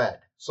 so they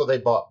read, so they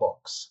bought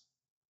books.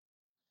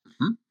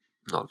 Mm-hmm.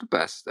 Not the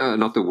best,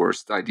 not the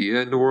worst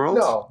idea in the world.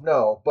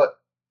 No, but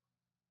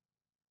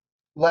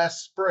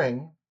last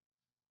spring,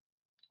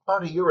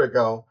 about a year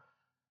ago,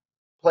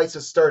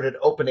 places started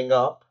opening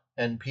up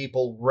and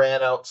people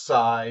ran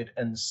outside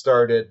and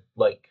started,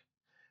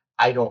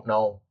 I don't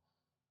know,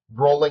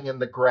 rolling in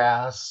the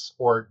grass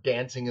or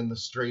dancing in the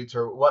streets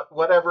or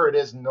whatever it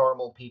is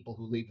normal people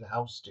who leave the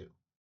house do.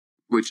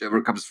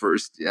 Whichever comes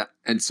first, yeah.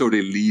 And so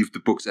they leave the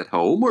books at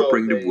home or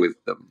bring them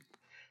with them?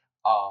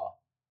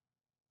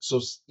 So,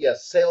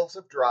 yes, sales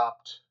have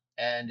dropped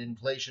and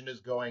inflation is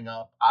going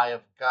up. I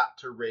have got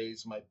to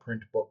raise my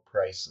print book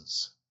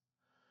prices.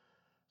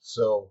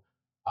 So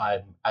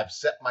I've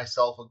set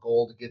myself a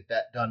goal to get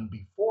that done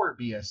before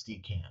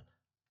BSDCan.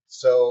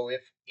 So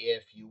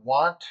if you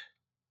want,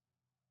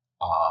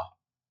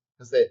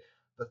 because the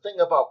thing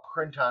about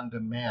print on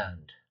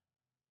demand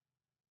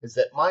is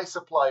that my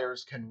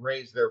suppliers can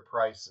raise their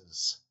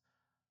prices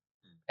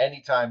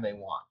anytime they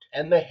want,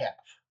 and they have.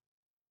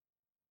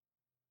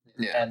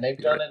 Yeah, and they've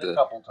done it a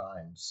couple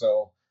times.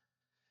 So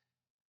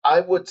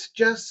I would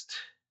suggest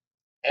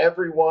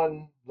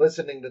everyone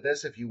listening to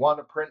this, if you want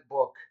a print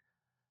book,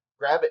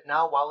 grab it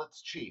now while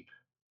it's cheap.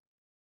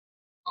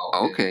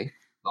 Okay.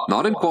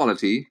 Not in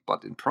quality,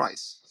 but in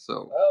price.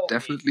 So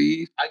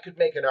definitely. I could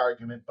make an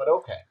argument, but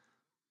okay.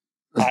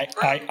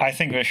 I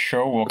think this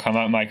show will come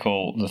out,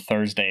 Michael, the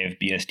Thursday of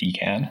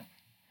BSDCan.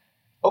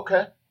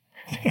 Okay.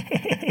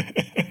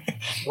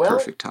 Well,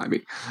 perfect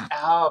timing.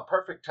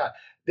 Perfect time.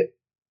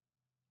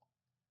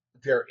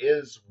 There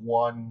is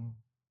one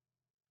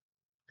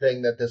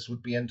thing that this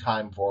would be in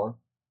time for,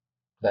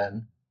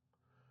 then.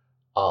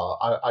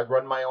 I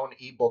run my own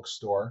ebook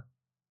store.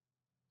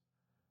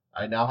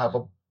 I now have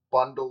a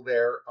bundle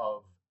there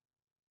of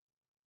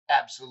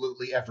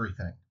absolutely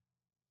everything.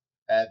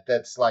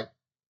 That's like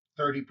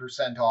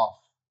 30% off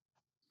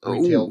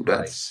retail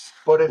price.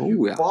 But if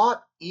you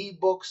bought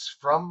ebooks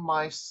from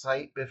my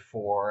site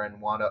before and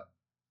want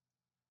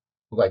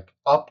to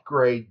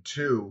upgrade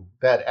to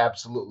that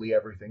absolutely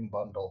everything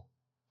bundle,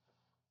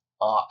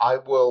 I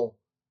will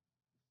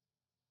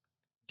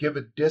give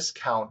a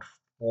discount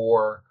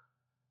for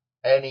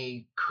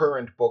any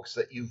current books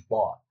that you've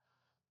bought.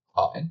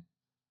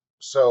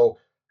 So,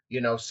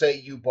 say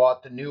you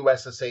bought the new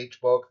SSH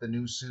book, the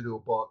new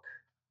sudo book.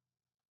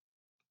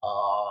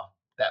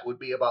 That would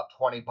be about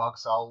 $20.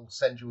 I'll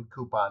send you a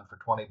coupon for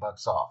 $20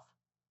 off.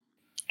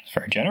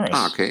 Very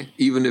generous. Okay.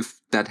 Even if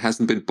that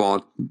hasn't been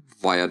bought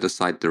via the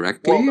site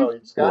directly? Well, no,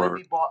 it's got to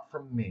be bought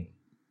from me.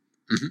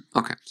 Mm-hmm.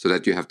 Okay, so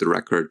that you have the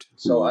record.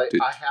 So I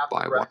have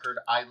the record.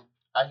 I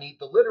need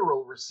the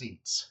literal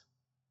receipts.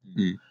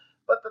 Mm.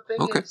 But the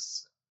thing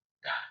is,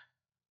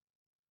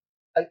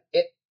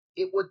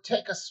 it would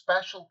take a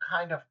special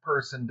kind of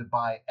person to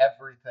buy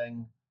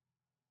everything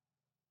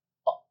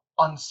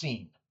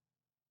unseen.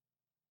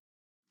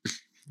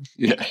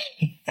 Yeah.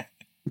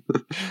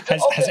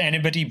 Has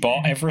anybody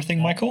bought everything,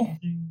 Michael?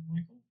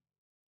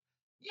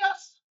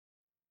 Yes.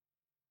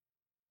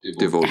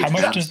 Devoted. How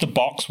much does the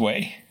box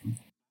weigh?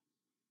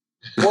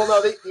 Well,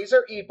 no, these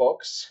are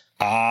ebooks.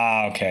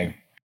 Ah, okay.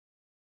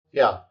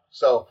 Yeah,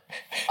 so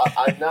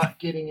I'm not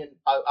getting in.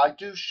 I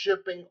do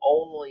shipping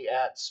only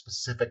at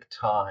specific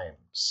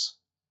times,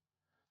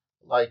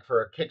 like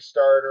for a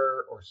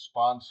Kickstarter or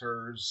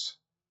sponsors,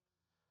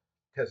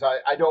 because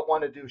I don't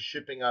want to do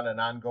shipping on an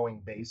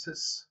ongoing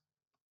basis.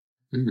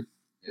 Mm-hmm.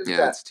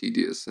 Yeah, it's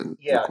tedious and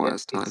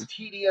requires time. It's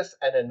tedious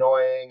and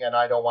annoying, and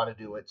I don't want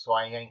to do it, so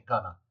I ain't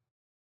gonna.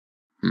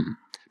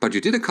 But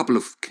you did a couple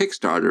of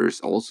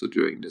Kickstarters also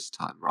during this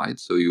time, right?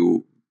 So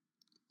you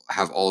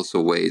have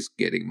also ways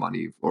getting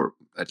money, or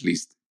at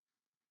least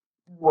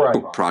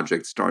book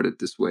projects started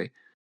this way.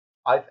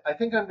 I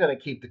think I'm going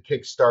to keep the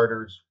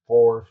Kickstarters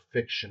for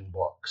fiction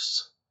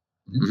books.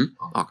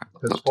 Mm-hmm. Okay.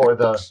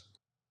 Because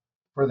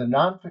for the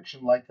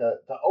nonfiction, like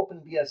the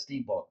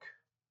OpenBSD book,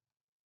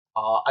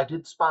 I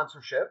did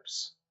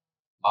sponsorships.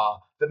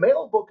 The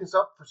mail book is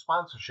up for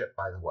sponsorship,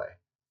 by the way.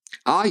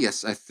 Ah,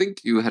 yes. I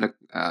think you had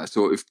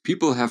so if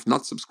people have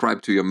not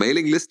subscribed to your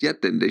mailing list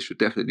yet, then they should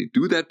definitely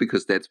do that,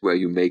 because that's where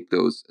you make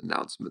those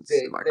announcements.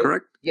 Am I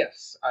correct?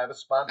 Yes, I have a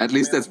sponsor. At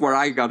least that's where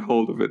I got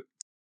hold of it.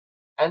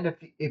 And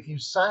if you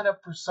sign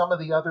up for some of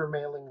the other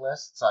mailing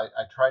lists, I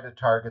try to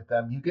target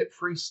them. You get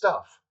free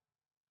stuff.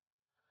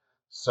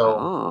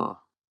 So,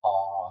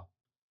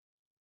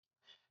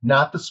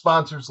 not the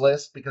sponsors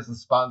list, because the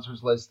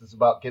sponsors list is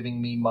about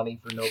giving me money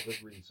for no good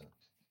reason.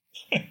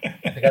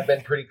 I think I've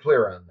been pretty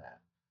clear on that.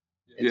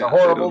 It's a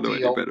horrible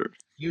deal.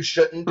 You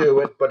shouldn't do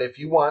it, but if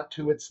you want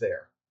to, it's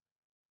there.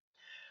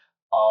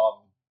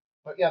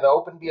 But yeah, the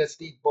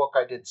OpenBSD book,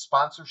 I did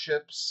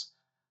sponsorships,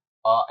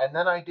 and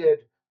then I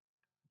did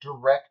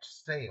direct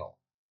sale.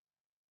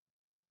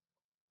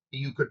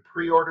 You could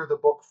pre-order the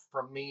book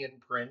from me in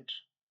print,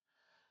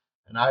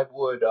 and I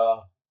would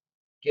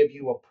give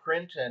you a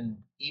print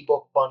and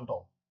ebook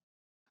bundle.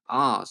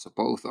 Ah, so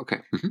both.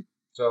 Okay.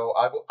 So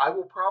I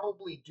will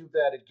probably do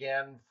that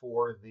again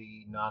for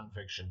the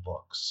nonfiction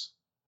books.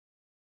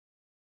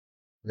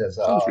 Because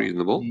sounds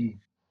reasonable. The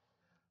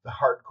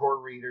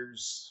hardcore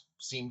readers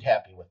seemed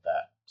happy with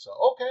that. So,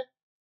 okay.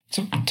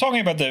 So,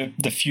 talking about the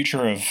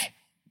future of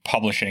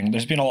publishing,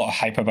 there's been a lot of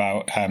hype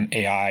about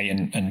AI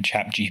and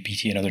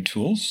ChatGPT and other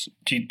tools.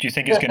 Do you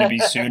think it's going to be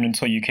soon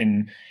until you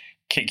can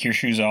kick your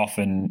shoes off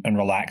and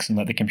relax and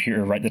let the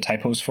computer write the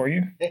typos for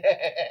you?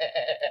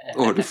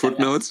 Or the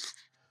footnotes?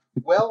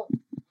 Well,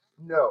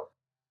 no.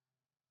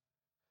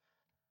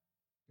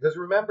 Because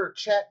remember,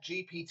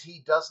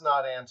 ChatGPT does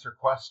not answer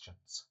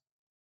questions.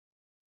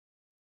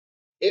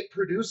 It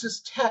produces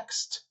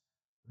text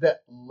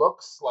that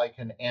looks like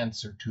an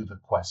answer to the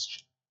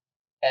question.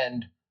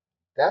 And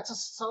that's a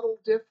subtle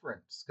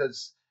difference,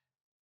 because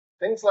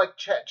things like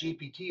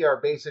ChatGPT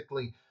are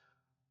basically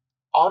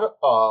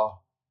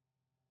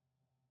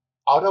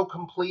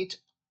autocomplete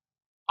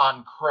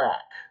on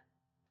crack.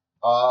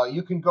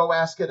 You can go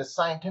ask it a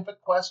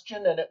scientific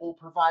question, and it will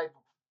provide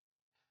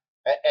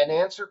an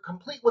answer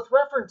complete with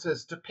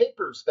references to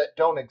papers that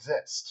don't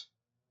exist,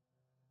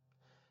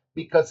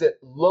 because it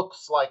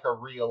looks like a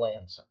real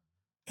answer.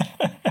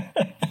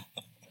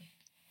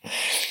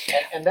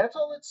 and that's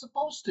all it's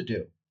supposed to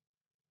do.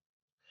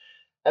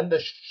 And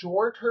the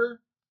shorter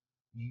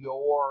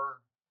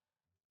your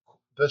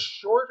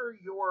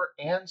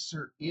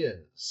answer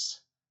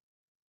is,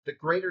 the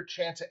greater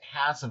chance it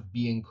has of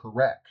being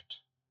correct.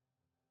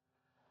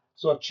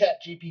 So if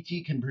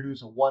ChatGPT can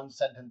produce a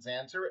one-sentence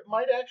answer, it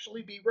might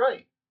actually be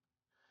right.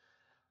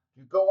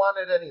 You go on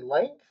at any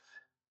length,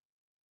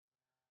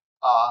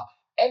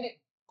 and it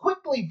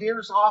quickly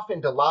veers off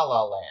into La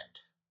La Land.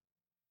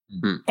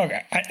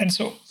 Okay, and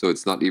so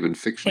it's not even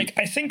fiction. Like,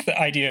 I think the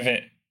idea of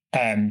it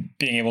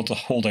being able to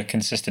hold a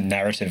consistent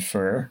narrative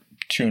for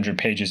 200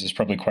 pages is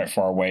probably quite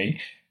far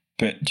away.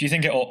 But do you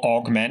think it will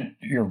augment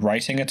your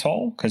writing at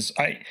all? Because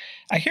I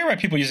hear about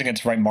people using it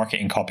to write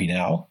marketing copy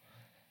now.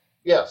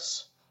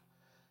 Yes.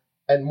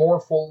 And more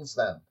fools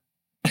then.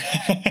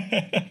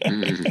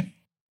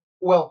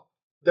 Well,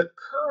 the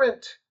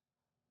current...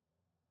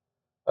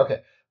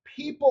 Okay.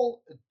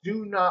 People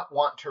do not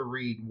want to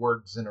read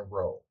words in a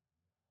row.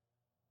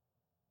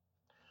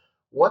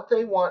 What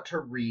they want to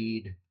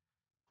read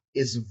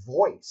is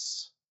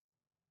voice.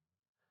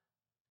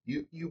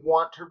 You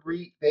want to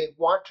read. They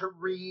want to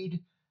read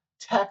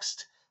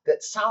text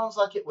that sounds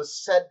like it was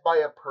said by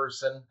a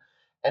person,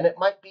 and it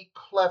might be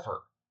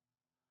clever,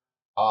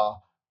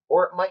 or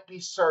it might be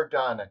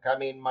sardonic. I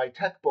mean, my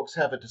tech books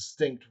have a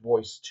distinct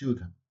voice to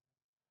them.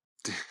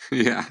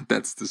 Yeah,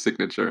 that's the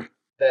signature.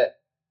 That,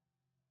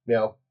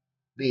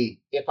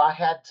 if I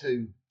had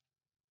to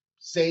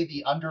say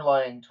the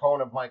underlying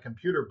tone of my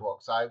computer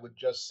books, I would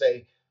just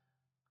say,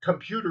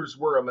 computers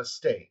were a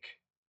mistake,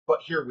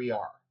 but here we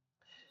are.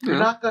 You're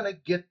not going to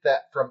get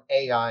that from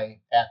AI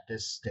at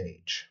this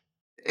stage.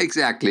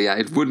 Exactly. Yeah,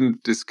 it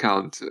wouldn't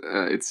discount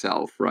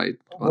itself, right?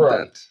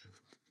 Right.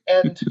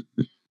 And,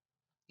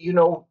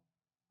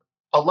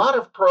 a lot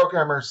of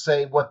programmers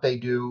say what they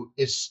do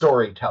is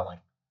storytelling.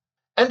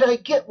 And I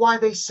get why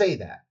they say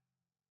that.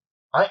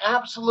 I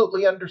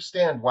absolutely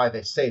understand why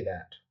they say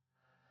that.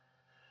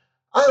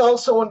 I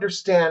also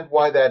understand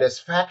why that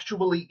is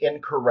factually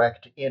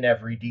incorrect in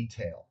every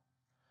detail.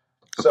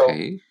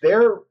 Okay.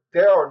 So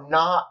they are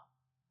not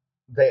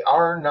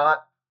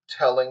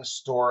telling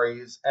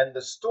stories, and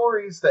the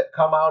stories that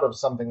come out of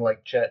something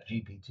like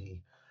ChatGPT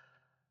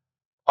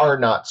are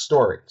not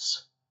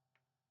stories.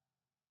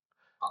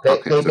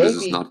 They may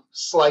be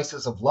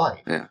slices of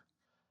life. Yeah.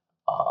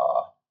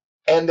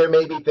 And there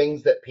may be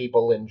things that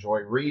people enjoy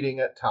reading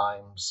at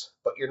times,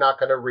 but you're not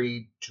going to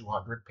read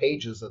 200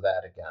 pages of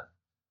that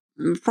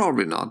again.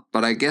 Probably not.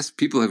 But I guess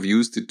people have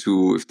used it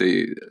to, if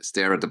they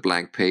stare at a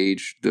blank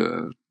page,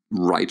 the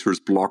writer's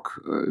block,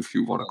 if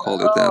you want to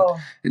call it that,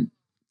 and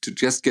to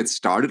just get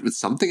started with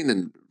something and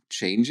then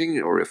changing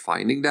or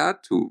refining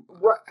that to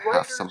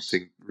have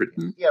something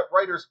written. Yeah,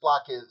 writer's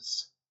block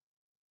is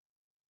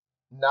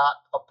not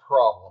a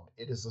problem.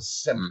 It is a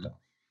symptom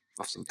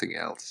of something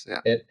else.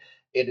 Yeah.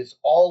 It is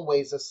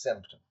always a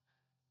symptom.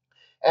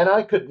 And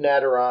I could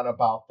natter on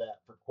about that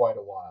for quite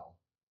a while.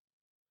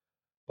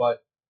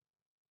 But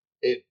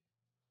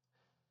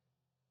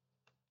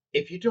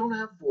if you don't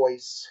have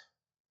voice,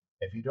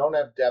 if you don't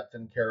have depth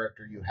and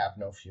character, you have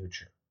no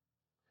future.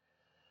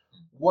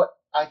 What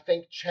I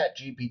think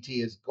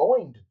ChatGPT is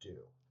going to do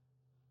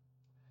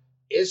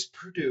is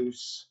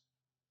produce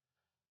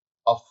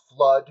a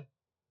flood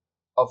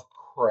of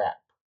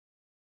crap.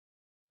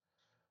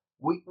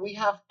 We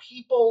have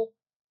people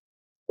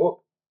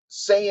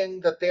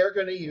saying that they're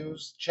going to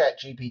use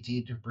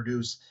ChatGPT to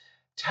produce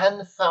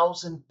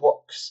 10,000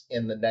 books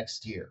in the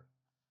next year.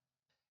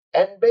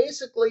 And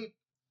basically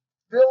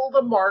fill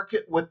the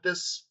market with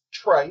this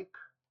tripe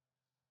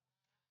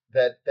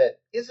that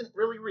isn't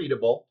really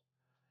readable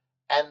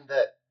and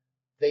that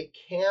they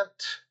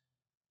can't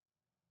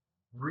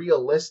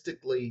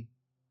realistically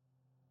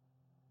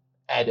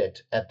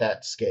edit at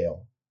that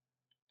scale.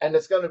 And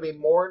it's going to be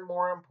more and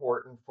more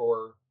important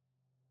for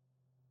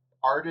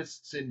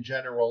artists in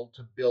general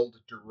to build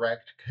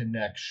direct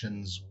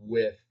connections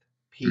with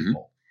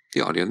people.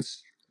 The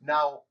audience.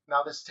 Now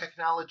this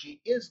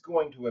technology is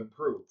going to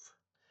improve.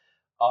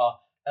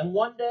 And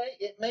one day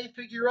it may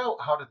figure out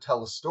how to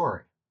tell a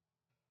story.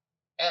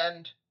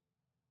 And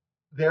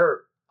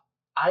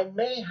I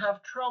may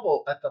have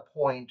trouble at the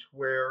point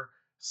where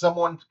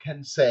someone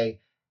can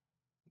say,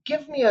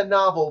 give me a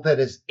novel that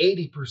is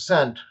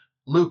 80%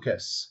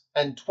 Lucas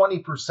and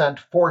 20%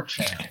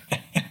 4chan.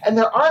 And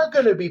there are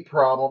going to be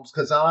problems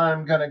because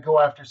I'm going to go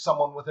after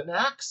someone with an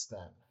axe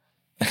then.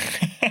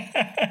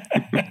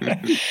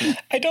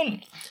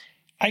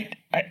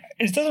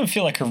 It doesn't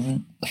feel like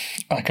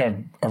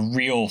a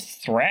real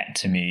threat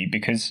to me,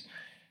 because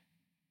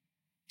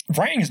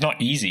writing is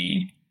not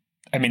easy.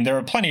 I mean, there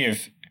are plenty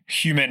of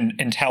human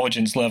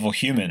intelligence level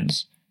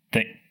humans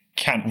that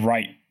can't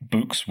write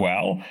books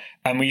well.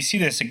 And we see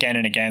this again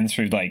and again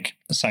through like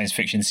science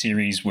fiction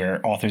series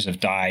where authors have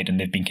died and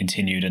they've been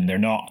continued and they're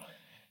not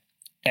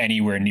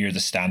anywhere near the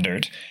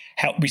standard.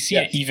 We see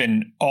it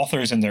even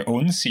authors in their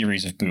own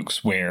series of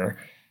books where,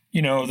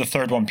 the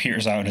third one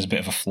peters out and is a bit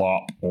of a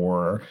flop,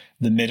 or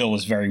the middle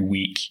is very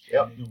weak.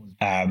 Yep.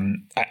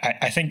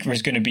 I think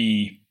there's going to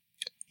be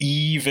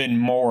even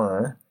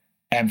more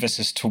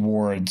emphasis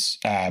towards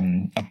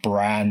a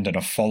brand and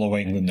a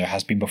following than there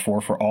has been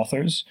before for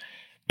authors.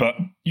 But,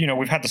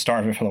 we've had the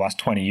start of it for the last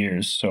 20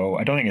 years. So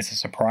I don't think it's a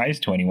surprise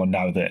to anyone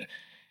now that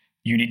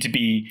you need to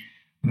be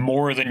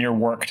more than your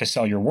work to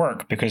sell your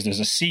work, because there's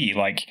a sea.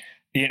 Like,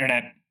 the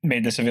internet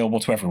made this available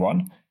to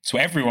everyone. So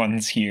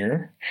everyone's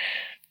here.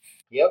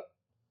 Yep.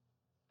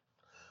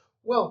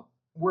 Well,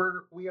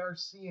 we are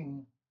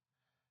seeing,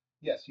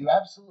 yes, you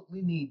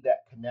absolutely need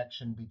that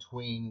connection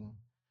between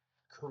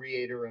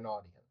creator and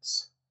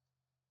audience.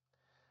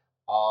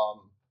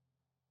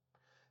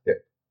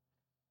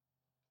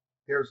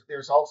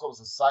 There's also, as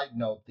a side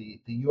note,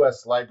 the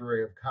U.S.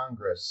 Library of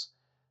Congress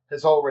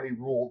has already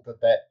ruled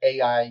that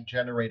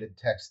AI-generated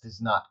text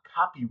is not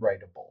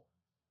copyrightable.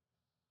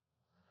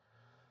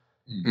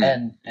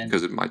 And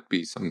because it might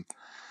be some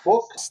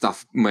book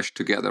stuff meshed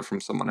together from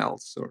someone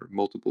else or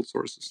multiple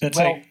sources.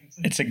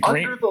 It's a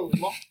great under the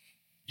law.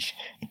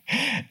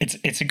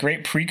 It's a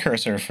great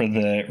precursor for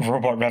the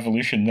robot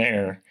revolution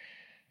there.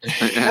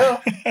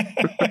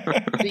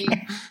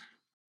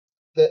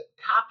 The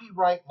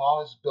copyright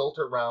law is built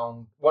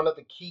around, one of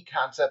the key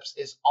concepts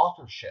is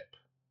authorship.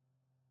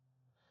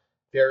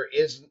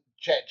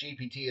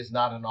 ChatGPT is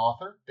not an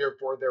author,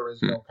 therefore there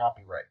is no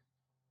copyright.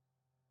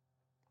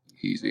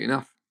 Easy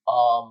enough.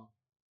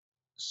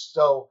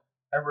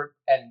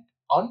 And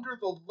under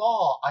the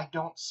law, I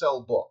don't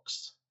sell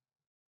books.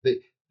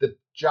 The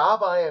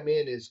job I am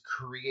in is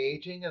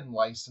creating and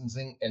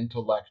licensing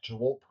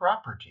intellectual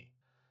property,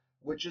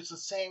 which is the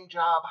same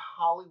job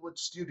Hollywood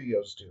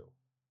studios do.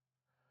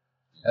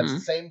 That's the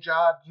same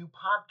job you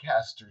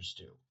podcasters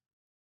do.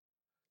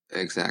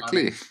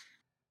 Exactly. I mean,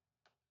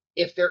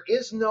 if there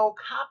is no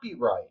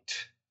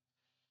copyright,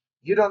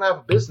 you don't have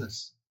a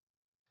business.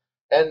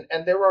 And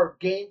there are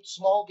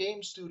small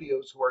game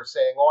studios who are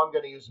saying, oh, I'm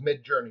going to use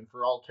Midjourney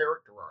for all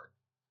character art.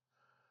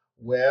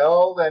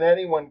 Well, then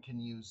anyone can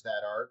use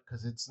that art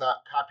because it's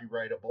not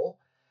copyrightable.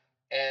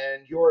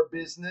 And your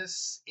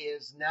business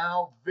is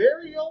now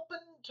very open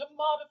to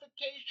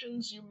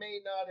modifications you may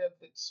not have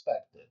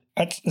expected.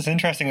 It's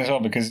interesting as well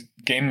because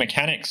game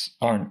mechanics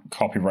aren't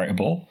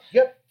copyrightable.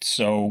 Yep.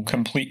 So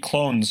complete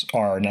clones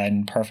are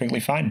then perfectly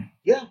fine.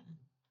 Yeah.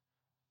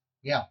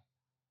 Yeah.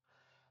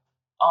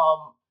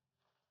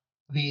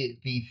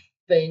 The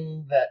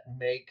thing that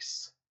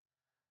makes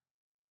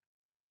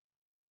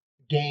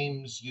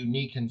games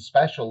unique and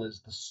special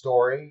is the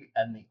story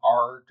and the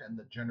art and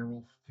the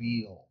general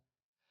feel.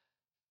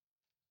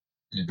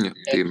 Yeah,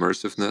 the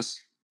immersiveness.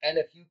 And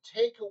if you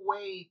take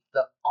away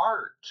the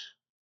art,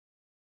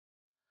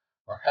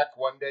 or heck,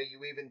 one day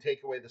you even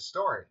take away the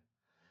story,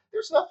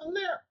 there's nothing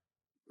there.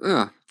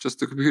 Yeah,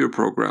 just a computer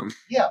program.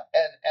 Yeah,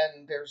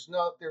 and there's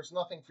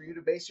nothing for you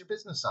to base your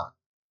business on.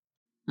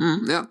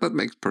 Yeah, that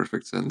makes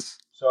perfect sense.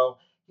 So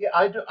yeah,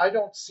 I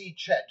don't see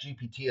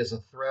ChatGPT as a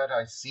threat.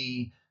 I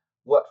see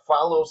what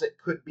follows it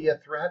could be a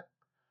threat.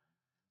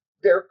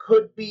 There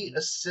could be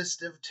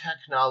assistive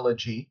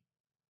technology,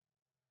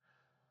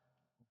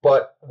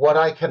 but what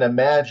I can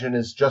imagine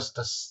is just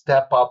a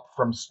step up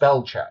from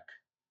spell check.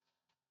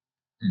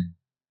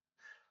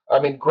 I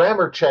mean,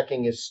 grammar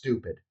checking is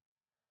stupid.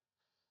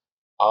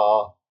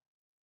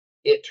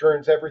 It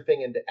turns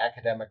everything into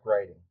academic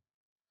writing.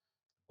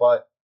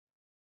 But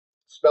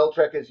spell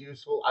check is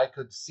useful. I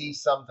could see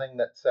something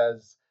that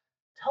says,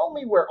 tell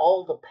me where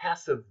all the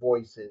passive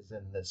voice is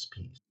in this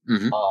piece.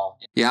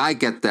 Yeah, I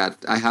get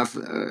that. I have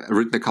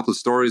written a couple of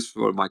stories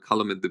for my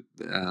column in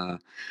the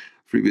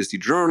FreeBSD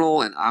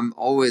Journal, and I'm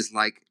always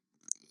like,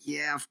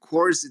 yeah, of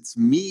course it's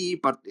me,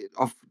 but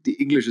the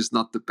English is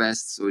not the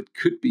best, so it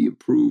could be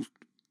improved.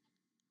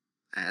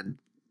 And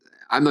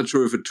I'm not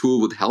sure if a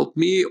tool would help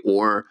me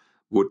or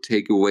would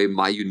take away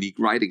my unique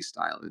writing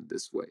style in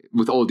this way,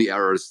 with all the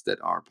errors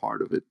that are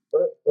part of it.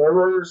 But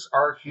errors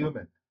are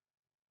human.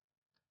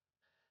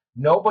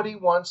 Nobody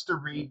wants to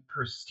read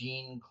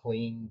pristine,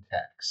 clean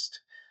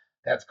text.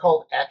 That's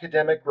called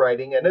academic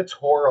writing, and it's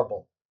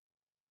horrible.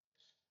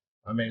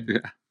 I mean...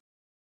 Yeah.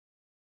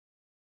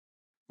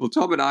 Well,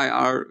 Tom and I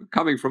are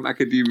coming from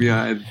academia,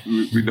 and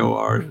we know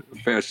our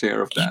fair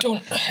share of that.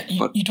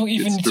 You don't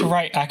even need to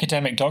write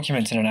academic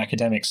documents in an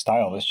academic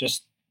style. It's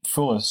just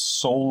full of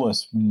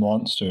soulless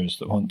monsters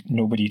that want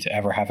nobody to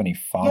ever have any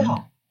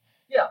fun.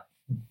 Yeah.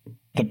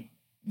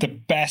 The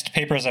best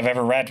papers I've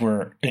ever read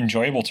were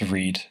enjoyable to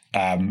read,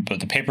 but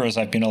the papers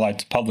I've been allowed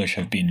to publish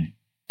have been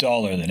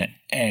duller than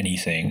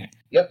anything.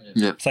 Yep.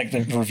 It's like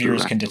the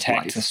reviewers can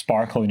detect the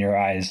sparkle in your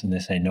eyes and they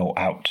say, no,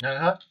 out.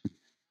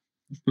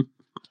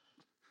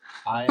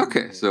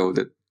 Okay, so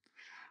that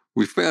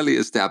we fairly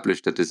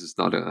established that this is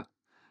not a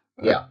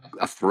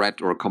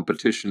threat or a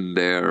competition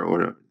there,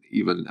 or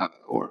even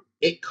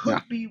it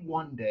could be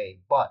one day.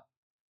 But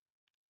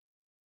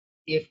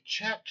if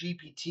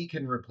ChatGPT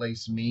can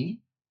replace me,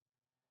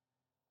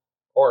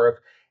 or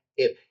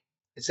if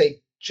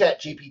say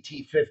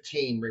ChatGPT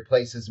 15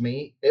 replaces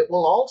me, it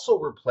will also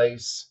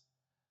replace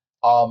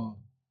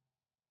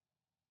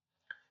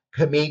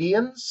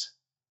comedians,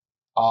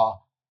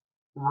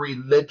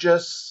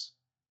 religious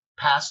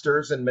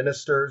pastors and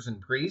ministers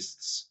and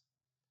priests.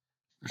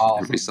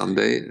 Every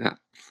Sunday, yeah.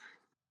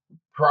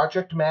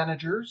 Project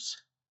managers.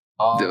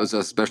 Those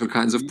are special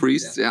kinds of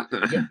priests, yeah.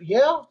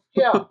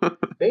 Yeah.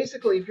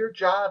 Basically, if your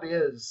job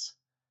is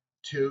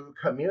to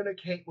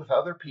communicate with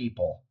other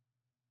people.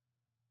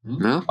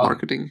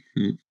 Marketing.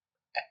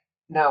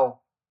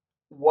 Now,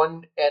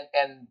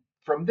 and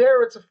from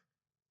there,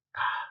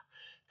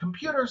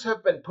 computers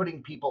have been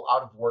putting people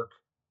out of work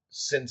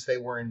since they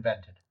were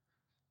invented.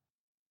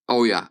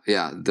 Oh yeah.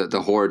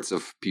 The hordes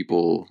of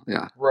people,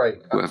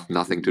 right, who have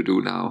nothing to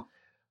do now.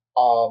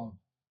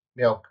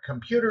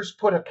 Computers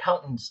put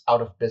accountants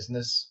out of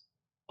business,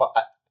 but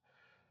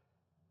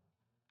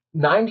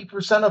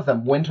 90% of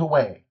them went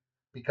away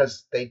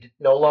because they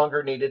no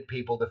longer needed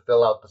people to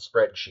fill out the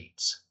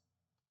spreadsheets,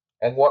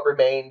 and what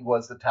remained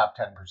was the top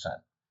 10%.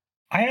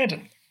 I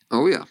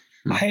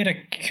had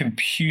a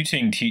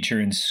computing teacher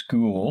in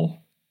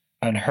school,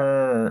 and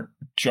her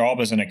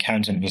job as an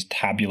accountant was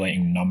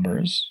tabulating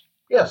numbers.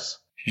 Yes.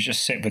 You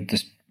just sit with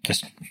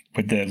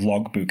with the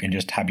logbook and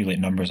just tabulate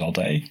numbers all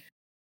day.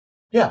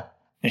 Yeah.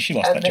 And she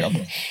lost that job.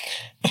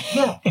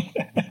 Yeah.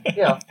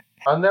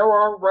 And there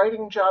are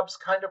writing jobs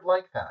kind of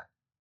like that.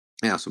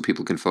 Yeah, so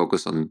people can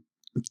focus on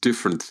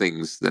different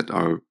things that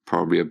are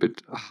probably a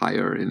bit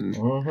higher in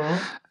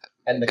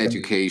And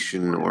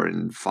education or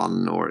in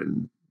fun or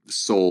in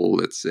soul,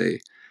 let's say.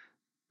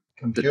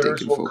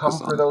 Computers will come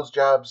for those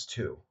jobs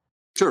too.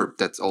 Sure,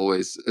 that's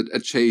always a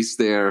chase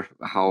there,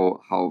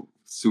 how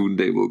soon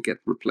they will get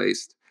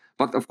replaced.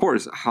 But of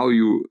course,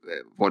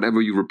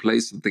 whatever you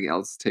replace, something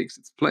else takes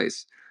its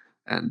place.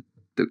 And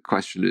the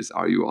question is,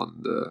 are you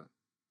on the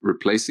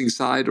replacing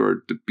side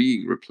or the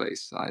being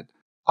replaced side?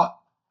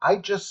 I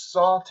just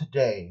saw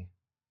today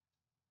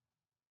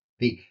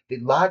the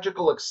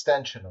logical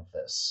extension of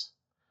this.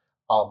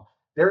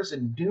 There's a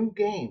new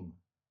game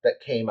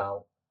that came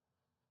out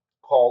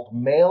called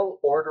Mail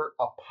Order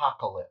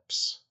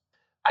Apocalypse.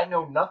 I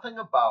know nothing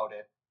about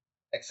it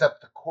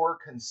except the core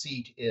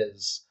conceit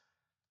is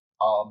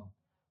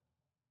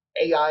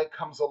AI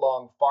comes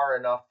along far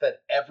enough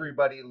that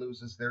everybody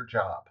loses their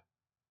job.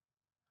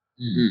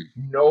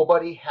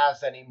 Nobody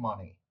has any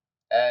money.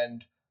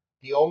 And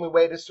the only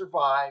way to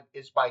survive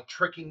is by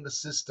tricking the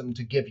system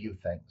to give you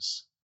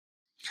things.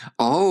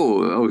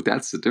 Oh,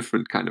 that's a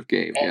different kind of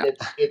game. And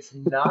it's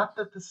not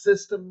that it's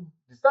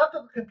not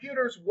that the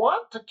computers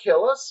want to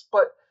kill us,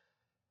 but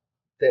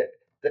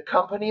the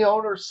company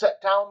owners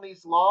set down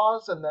these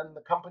laws, and then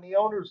the company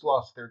owners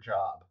lost their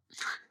job.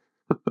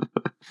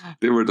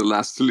 They were the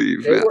last to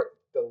leave. They were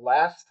the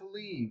last to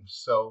leave.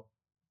 So,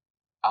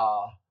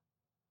 I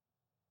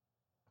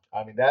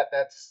mean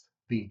that's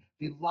the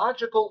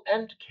logical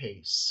end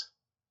case.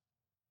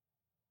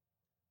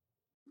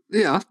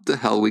 Yeah, the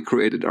hell we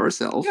created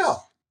ourselves. Yeah.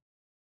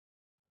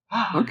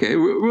 Okay,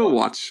 we'll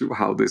watch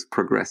how this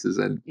progresses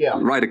and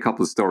write a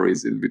couple of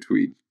stories in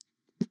between.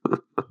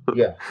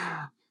 Yeah.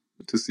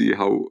 To see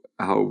how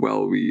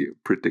well we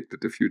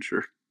predicted the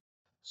future.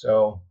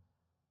 So,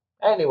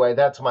 anyway,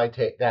 that's my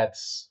take.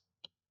 That's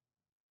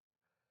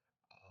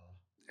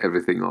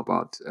everything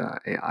about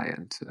AI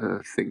and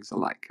things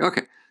alike.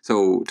 Okay,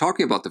 so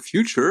talking about the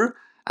future,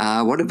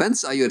 what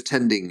events are you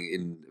attending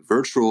in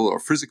virtual or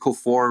physical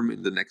form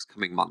in the next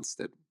coming months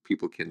that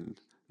people can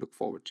look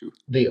forward to?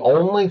 The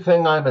only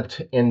thing I'm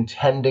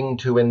intending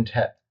to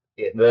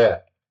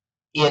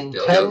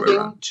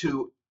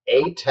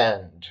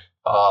attend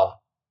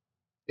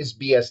is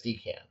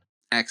BSDCan.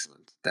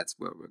 Excellent. That's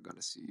where we're going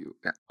to see you.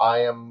 Yeah. I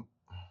am.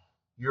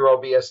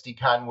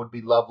 EuroBSDCon would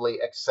be lovely,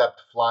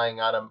 except flying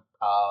on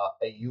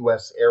a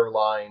U.S.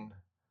 airline.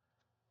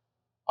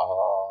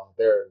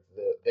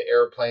 The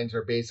airplanes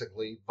are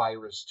basically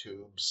virus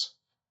tubes.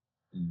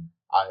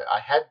 I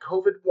had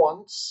COVID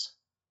once,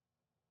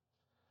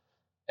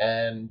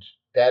 and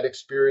that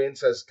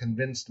experience has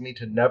convinced me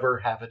to never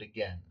have it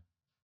again.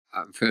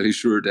 I'm fairly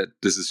sure that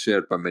this is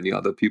shared by many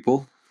other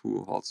people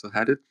who also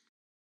had it.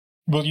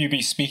 Will you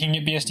be speaking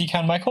at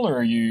BSDCon, Michael, or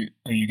are you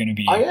going to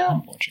be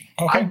watching?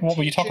 Okay, what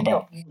will you talk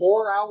about? A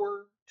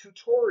 4-hour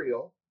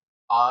tutorial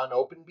on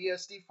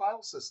OpenBSD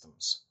file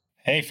systems.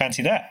 Hey,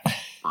 fancy that.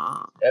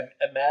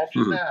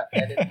 Imagine that.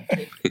 And if you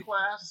take the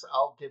class,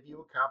 I'll give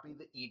you a copy of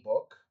the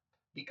ebook,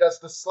 because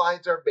the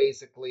slides are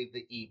basically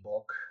the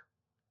ebook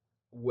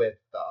with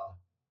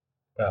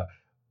the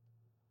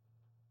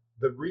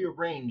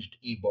rearranged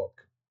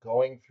ebook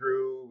going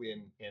through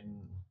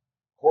in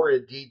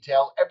horrid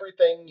detail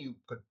everything you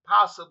could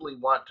possibly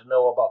want to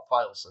know about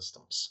file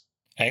systems.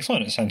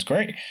 Excellent. It sounds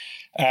great.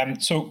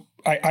 So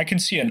I can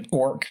see an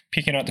orc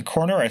peeking out the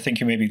corner. I think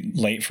you may be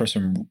late for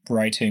some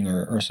writing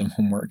or some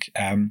homework.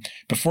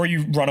 Before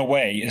you run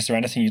away, is there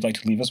anything you'd like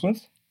to leave us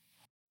with?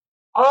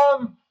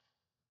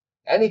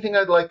 Anything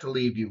I'd like to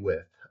leave you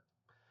with.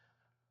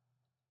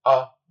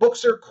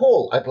 Books are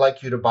cool. I'd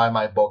like you to buy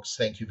my books.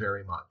 Thank you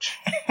very much.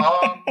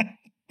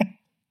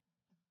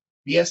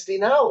 BSD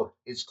Now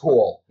is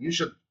cool. You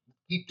should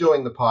keep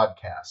doing the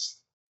podcast.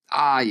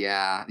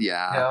 Yeah.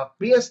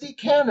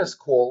 BSDCan is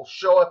cool.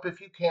 Show up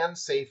if you can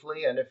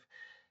safely, and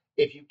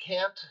if you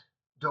can't,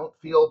 don't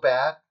feel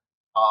bad.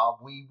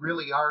 We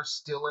really are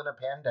still in a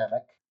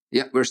pandemic.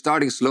 Yeah, we're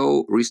starting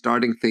slow,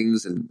 restarting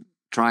things and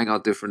trying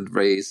out different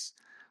ways,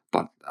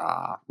 but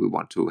we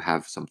want to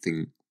have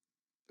something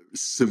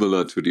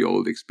similar to the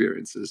old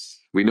experiences.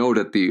 We know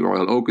that the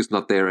Royal Oak is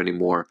not there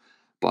anymore,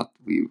 but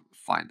we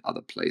find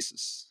other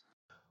places.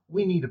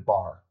 We need a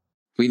bar.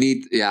 We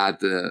need,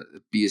 the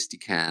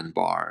BSDCan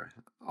bar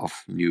of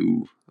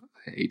new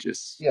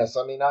ages. Yes,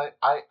 I mean,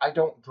 I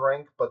don't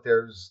drink, but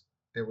there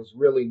was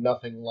really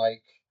nothing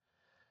like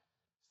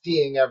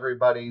seeing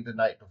everybody the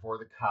night before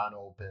the con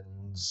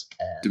opens.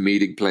 And the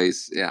meeting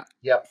place,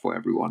 for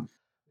everyone.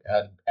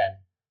 And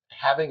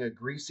having a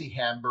greasy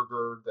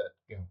hamburger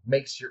that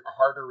makes your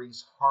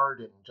arteries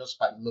harden just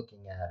by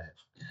looking at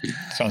it.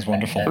 Sounds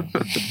wonderful.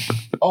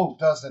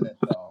 Doesn't it,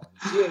 though?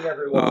 And seeing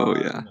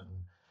everyone and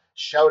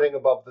shouting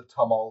above the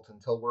tumult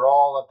until we're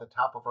all at the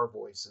top of our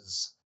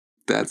voices.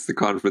 That's the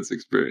conference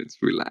experience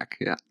we lack,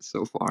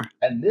 so far.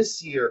 And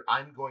this year,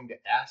 I'm going to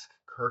ask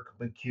Kirk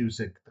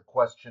McCusick the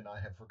question I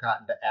have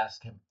forgotten to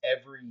ask him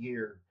every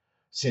year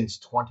since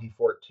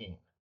 2014.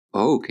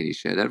 Oh, can you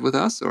share that with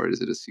us, or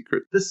is it a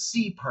secret? The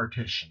C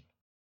partition.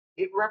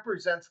 it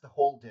represents the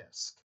whole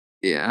disk.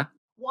 Yeah.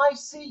 Why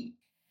C?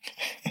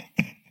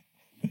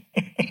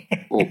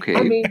 Okay.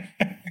 I mean,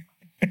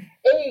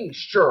 A,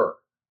 sure.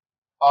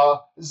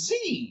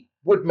 Z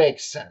would make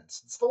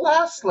sense. It's the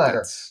last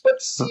letter.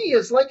 But C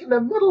is like in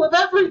the middle of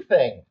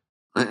everything.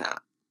 Yeah.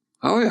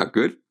 Oh, yeah.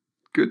 Good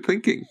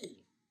thinking.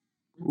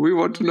 We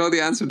want to know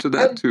the answer to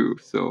that too.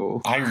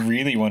 So I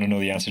really want to know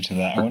the answer to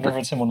that. I wonder if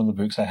it's in one of the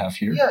books I have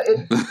here. Yeah,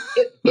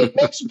 it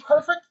makes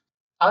perfect.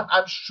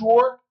 I'm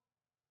sure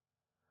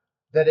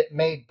that it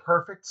made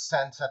perfect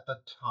sense at the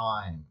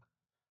time.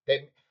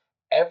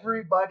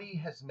 Everybody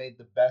has made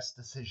the best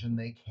decision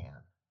they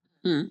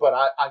can. But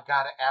I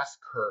got to ask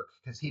Kirk,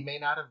 because he may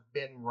not have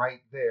been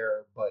right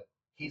there, but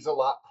he's a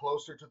lot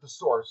closer to the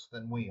source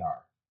than we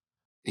are.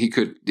 He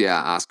could,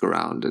 ask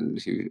around, and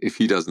if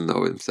he doesn't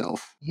know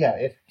himself.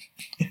 Yeah,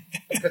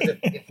 because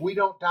if we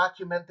don't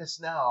document this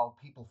now,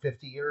 people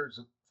 50 years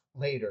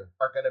later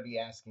are going to be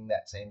asking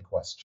that same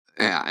question.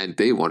 Yeah, and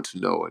they want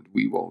to know, and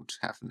we won't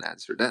have an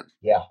answer then.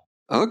 Yeah.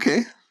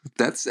 Okay,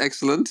 that's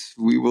excellent.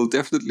 We will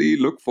definitely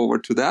look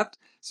forward to that.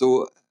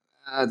 So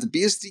the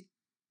BSD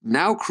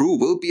Now crew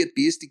will be at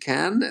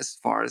BSDCan, as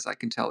far as I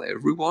can tell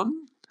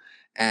everyone.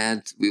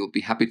 And we will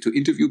be happy to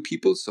interview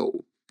people,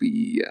 so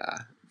be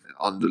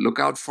on the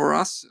lookout for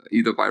us,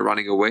 either by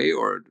running away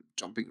or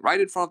jumping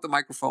right in front of the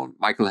microphone.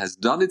 Michael has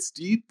done its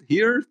deed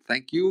here.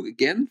 Thank you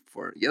again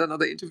for yet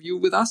another interview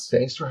with us.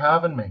 Thanks for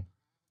having me.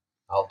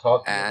 I'll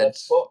talk to you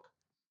next book.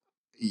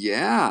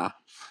 Yeah.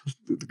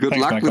 Good Thanks,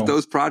 luck Michael. with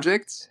those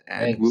projects,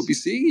 and Thanks. We'll be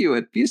seeing you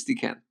at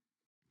BSDCan.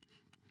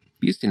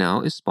 BSD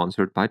Now is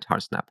sponsored by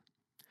Tarsnap.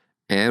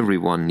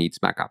 Everyone needs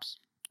backups,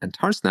 and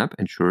Tarsnap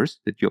ensures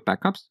that your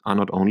backups are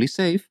not only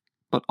safe,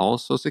 but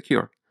also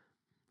secure.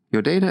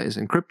 Your data is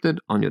encrypted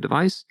on your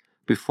device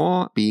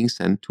before being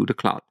sent to the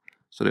cloud,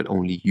 so that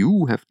only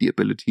you have the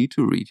ability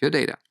to read your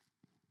data.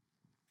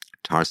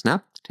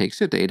 Tarsnap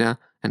takes your data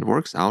and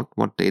works out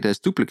what data is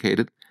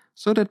duplicated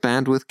so that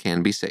bandwidth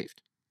can be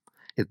saved.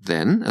 It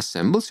then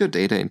assembles your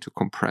data into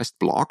compressed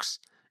blocks,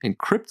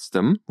 encrypts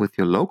them with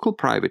your local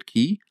private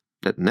key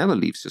that never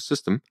leaves your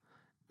system,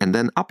 and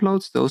then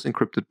uploads those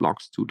encrypted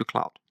blocks to the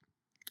cloud.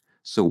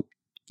 So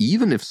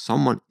even if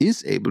someone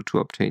is able to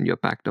obtain your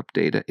backed up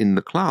data in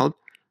the cloud,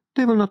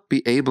 they will not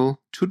be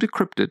able to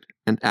decrypt it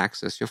and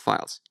access your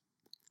files.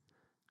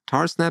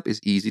 Tarsnap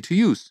is easy to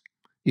use.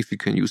 If you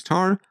can use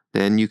Tar,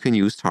 then you can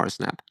use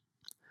Tarsnap.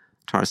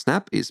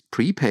 Tarsnap is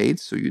prepaid,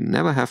 so you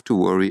never have to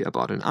worry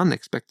about an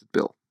unexpected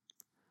bill.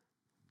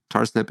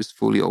 Tarsnap is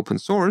fully open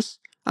source,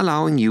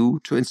 allowing you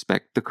to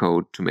inspect the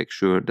code to make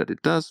sure that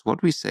it does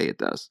what we say it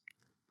does.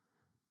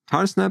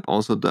 Tarsnap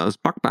also does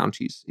bug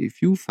bounties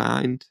if you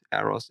find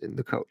errors in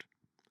the code.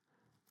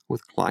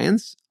 With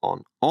clients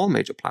on all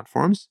major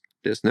platforms,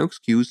 there's no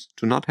excuse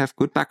to not have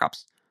good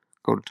backups.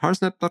 Go to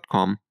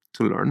tarsnap.com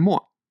to learn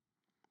more.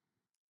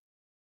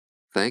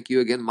 Thank you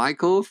again,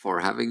 Michael, for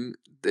having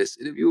this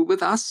interview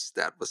with us.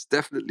 That was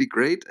definitely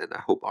great, and I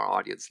hope our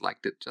audience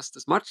liked it just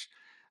as much.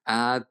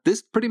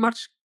 This pretty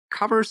much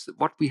covers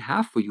what we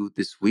have for you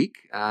this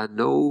week.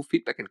 No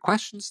feedback and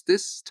questions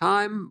this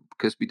time,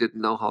 because we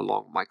didn't know how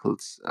long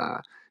Michael's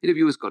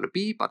interview is going to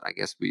be, but I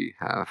guess we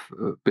have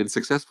been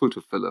successful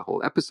to fill a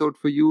whole episode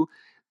for you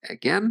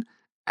again.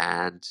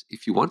 And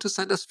if you want to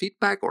send us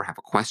feedback or have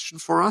a question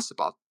for us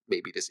about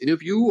maybe this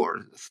interview or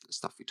the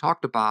stuff we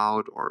talked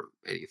about or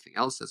anything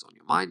else that's on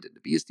your mind in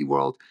the BSD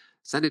world,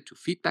 send it to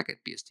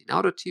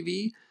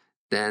feedback@bsdnow.tv.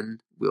 Then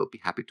we'll be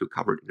happy to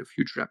cover it in a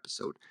future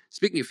episode.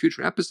 Speaking of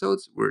future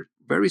episodes, we'll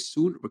very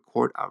soon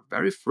record our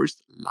very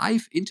first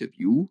live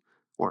interview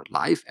or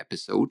live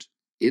episode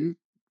in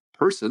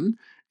person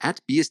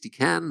at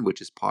BSDCan,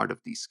 which is part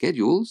of the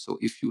schedule. So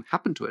if you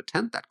happen to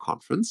attend that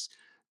conference,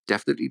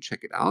 definitely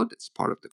check it out. It's part of the